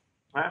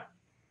 Yeah.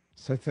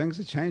 So things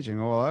are changing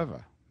all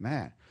over.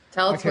 Man.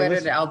 Tell Twitter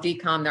that I'll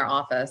decom their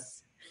office.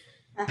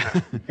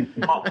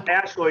 Well,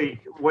 actually,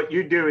 what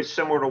you do is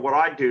similar to what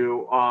I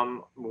do.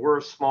 We're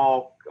a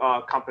small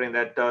company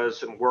that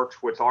does and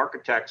works with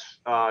architects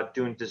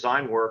doing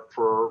design work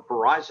for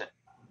Verizon.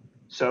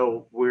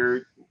 So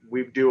we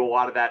do a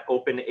lot of that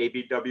open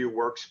ABW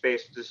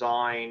workspace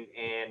design,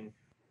 and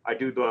I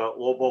do the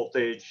low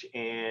voltage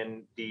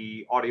and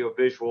the audio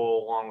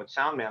visual along with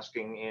sound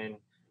masking, and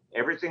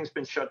everything's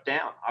been shut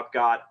down. I've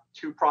got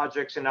 2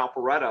 projects in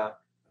Alpharetta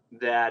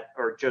that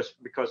are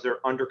just because they're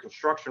under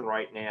construction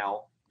right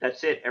now.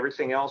 That's it.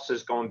 Everything else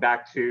is going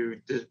back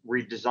to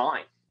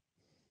redesign.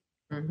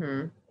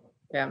 Mm-hmm.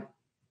 Yeah.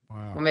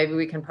 Wow. Well, maybe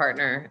we can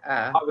partner.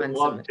 I would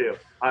love to.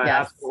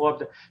 I would love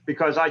to,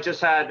 because I just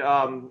had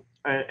an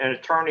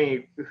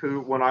attorney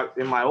who,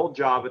 in my old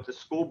job at the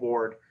school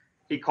board,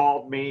 he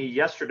called me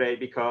yesterday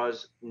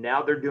because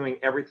now they're doing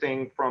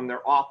everything from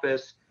their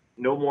office,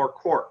 no more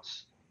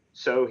courts.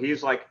 So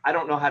he's like, I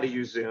don't know how to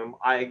use Zoom.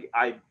 I'm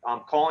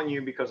calling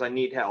you because I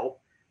need help.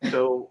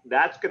 So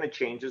that's going to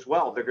change as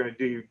well. They're going to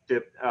do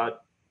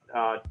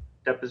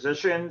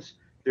depositions.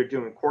 They're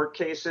doing court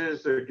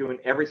cases. They're doing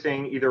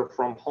everything either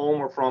from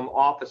home or from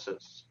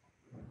offices.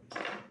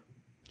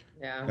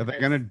 Yeah. Are they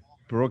going to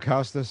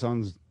broadcast this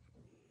on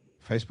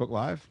Facebook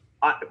Live?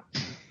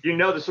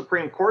 The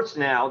Supreme Court's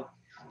now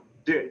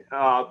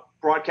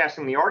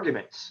broadcasting the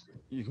arguments.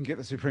 You can get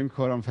the Supreme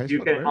Court on Facebook.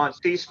 You can on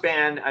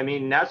C-SPAN. I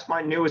mean, that's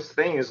my newest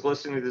thing is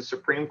listening to the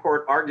Supreme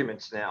Court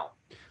arguments now.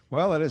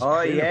 Well, it is a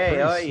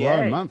pretty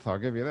slow month, I'll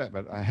give you that,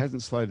 but it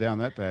hasn't slowed down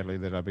that badly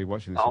that I'd be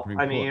watching the Supreme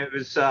Court. I mean, it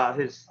was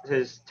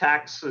his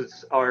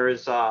taxes or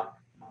his the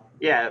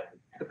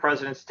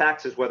president's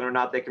taxes, whether or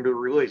not they can be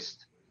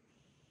released.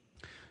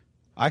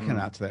 I can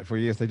answer that for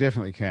you. Yes, they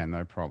definitely can,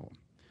 no problem.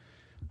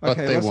 But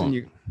they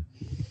won't.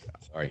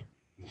 Sorry.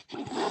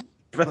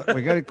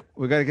 we got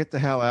to get the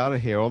hell out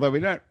of here. Although we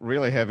don't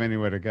really have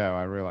anywhere to go,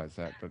 I realize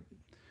that. But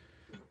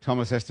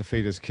Thomas has to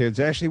feed his kids.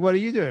 Ashley, what are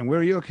you doing? Where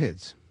are your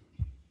kids?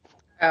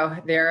 Oh,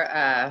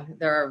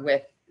 they're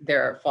with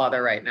their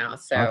father right now.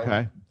 So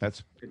okay,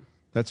 that's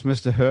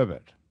Mr.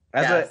 Herbert.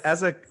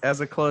 As a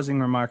closing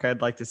remark,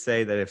 I'd like to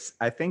say that if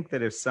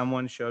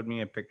someone showed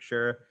me a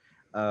picture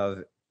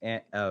of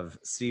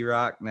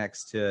C-Rock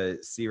next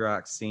to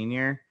C-Rock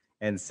Senior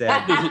and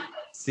said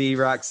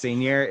C-Rock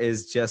Senior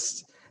is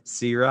just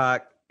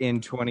C-Rock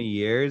in 20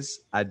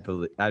 years, I'd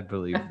believe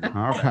them.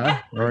 Okay,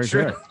 very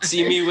good.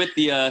 See me with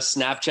the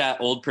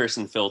Snapchat old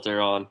person filter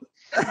on.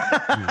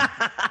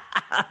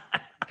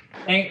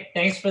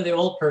 Thanks for the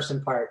old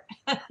person part.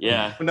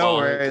 Yeah. No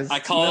worries. I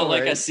call it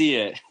like I see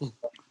it.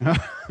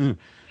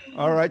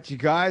 All right, you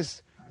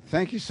guys.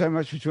 Thank you so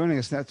much for joining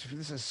us.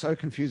 This is so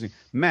confusing.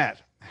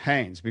 Matt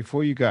Haynes,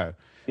 before you go,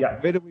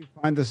 where do we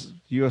find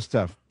your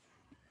stuff?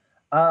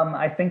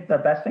 I think the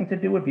best thing to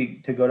do would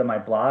be to go to my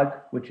blog,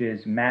 which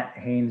is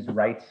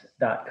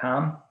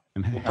matthayneswrites.com.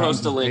 We'll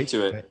post a link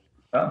to it.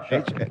 Oh,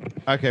 sure.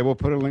 Okay, we'll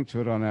put a link to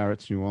it on our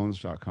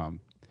itsneworleans.com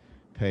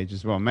page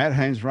as well. Matt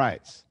Haynes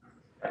Writes.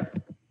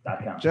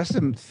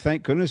 Justin,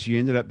 thank goodness you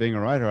ended up being a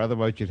writer.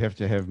 Otherwise, you'd have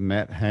to have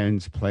Matt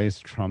Haynes plays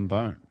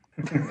trombone.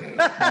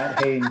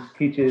 Matt Haynes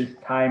teaches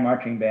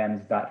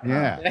ThaiMarchingBands.com.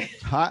 Yeah.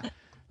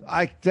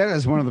 That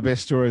is one of the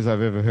best stories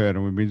I've ever heard,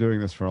 and we've been doing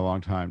this for a long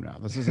time now.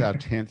 This is our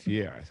 10th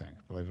year, I think,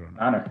 believe it or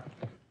not. Honor.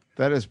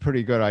 That is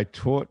pretty good. I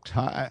taught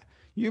Thai.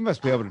 You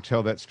must be able to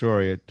tell that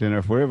story at dinner.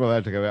 If we're ever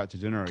allowed to go out to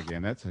dinner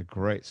again, that's a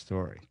great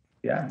story.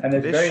 Yeah, and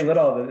there's very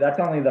little. That's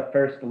only the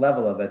first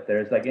level of it.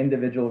 There's like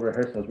individual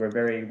rehearsals. We're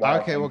very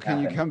wild. Okay, well,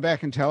 can you come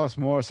back and tell us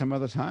more some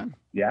other time?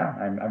 Yeah,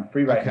 I'm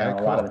free right now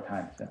a lot of the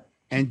time. So.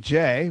 And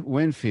Jay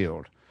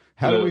Winfield,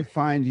 how do we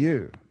find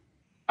you?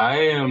 I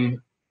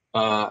am.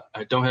 I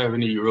don't have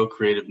any real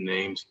creative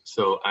names,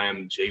 so I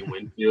am Jay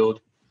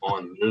Winfield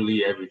on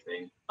literally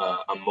everything.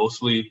 I'm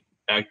mostly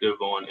active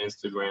on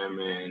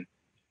Instagram and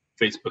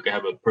Facebook. I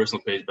have a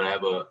personal page, but I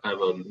have a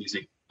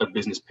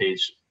business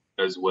page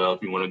as well.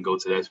 If you want to go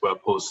to that, that's where I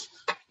post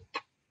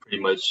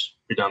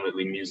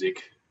predominantly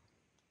music.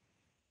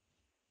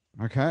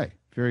 Okay,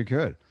 very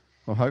good.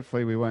 Well,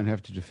 hopefully we won't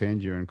have to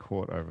defend you in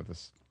court over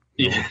this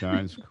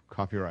Jones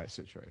copyright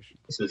situation.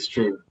 This is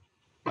true.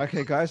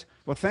 Okay, guys.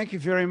 Well, thank you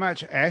very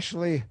much,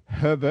 Ashley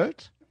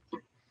Herbert.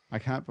 I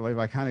can't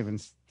even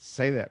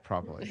say that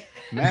properly.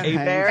 Matt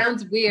Haynes, it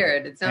sounds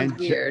weird. It sounds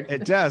weird.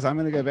 It does. I'm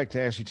going to go back to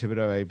Ashley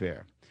Thibodeau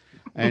A-Bear.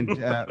 And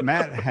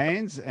Matt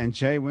Haynes and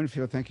Jay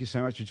Winfield, thank you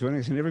so much for joining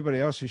us. And everybody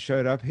else who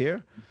showed up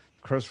here,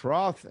 Chris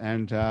Roth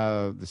and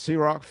the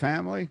C-Rock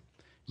family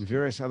and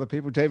various other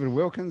people. David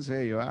Wilkins,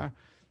 there you are.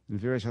 And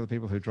various other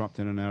people who dropped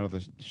in and out of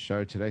the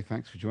show today.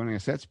 Thanks for joining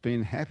us. That's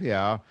been Happy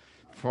Hour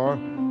for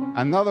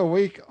another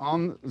week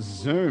on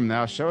Zoom.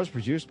 Our show is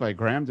produced by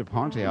Graham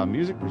DePonte. Our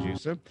music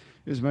producer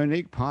is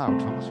Monique Pyle.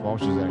 Thomas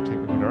Walsh is our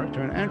technical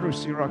director, and Andrew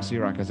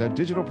Siroc is our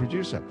digital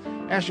producer.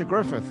 Asher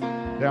Griffith,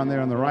 down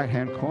there in the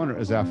right-hand corner,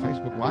 is our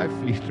Facebook Live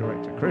feed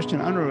director. Christian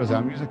Unruh is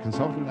our music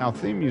consultant. Our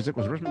theme music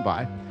was written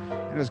by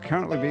and is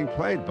currently being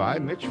played by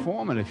Mitch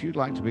Foreman. If you'd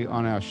like to be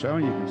on our show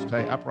and you can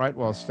stay upright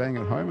while staying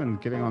at home and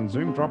getting on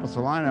Zoom, drop us a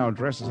line. Our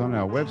address is on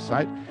our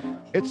website.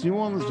 It's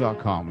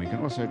neworleans.com. You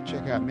can also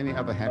check out many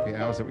other happy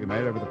hours that we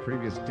made over the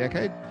previous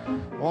decade,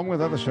 along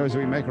with other shows that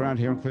we make around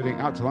here, including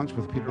Out to Lunch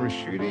with Peter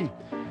Raschuti,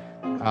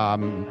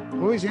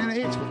 Louisiana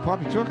Eats with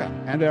Poppy Tucker,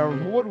 and our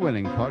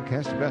award-winning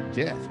podcast about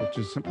death, which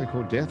is simply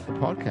called Death the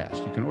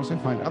Podcast. You can also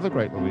find other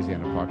great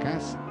Louisiana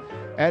podcasts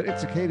at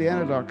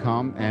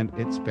itsacadiana.com and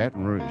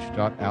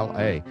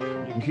itsbatonrouge.la.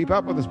 You can keep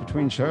up with us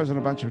between shows on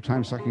a bunch of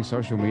time-sucking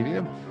social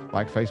media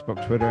like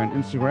Facebook, Twitter, and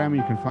Instagram.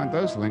 You can find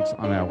those links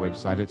on our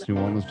website,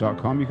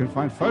 itsneworleans.com. You can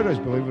find photos,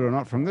 believe it or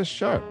not, from this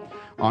show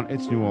on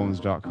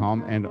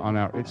itsneworleans.com and on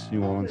our It's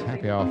New Orleans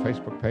Happy Hour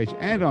Facebook page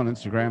and on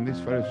Instagram. These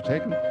photos were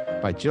taken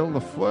by Jill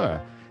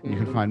LaFleur. You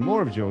can find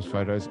more of Jill's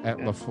photos at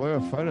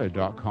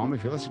lafleurphoto.com.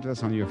 If you listen to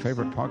this on your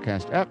favorite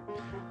podcast app,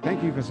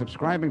 thank you for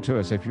subscribing to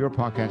us. If your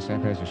podcast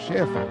app has a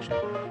share function,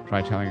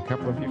 try telling a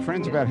couple of your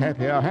friends about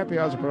Happy Hour. Happy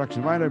Hour is a production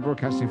of Rhino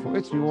Broadcasting for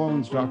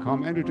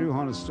itsneworleans.com. Andrew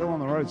Duhon is still on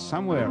the road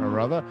somewhere or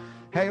other.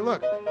 Hey,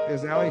 look,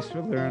 there's Ali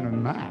Swidler in a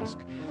mask.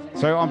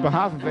 So on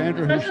behalf of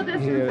Andrew, who should be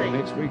here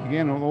next week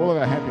again, and all of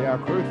our Happy Hour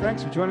crew,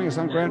 thanks for joining us.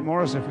 I'm Grant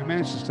Morris. If we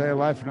manage to stay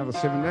alive for another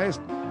 7 days,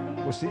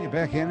 we'll see you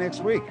back here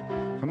next week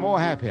for more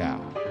Happy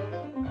Hour.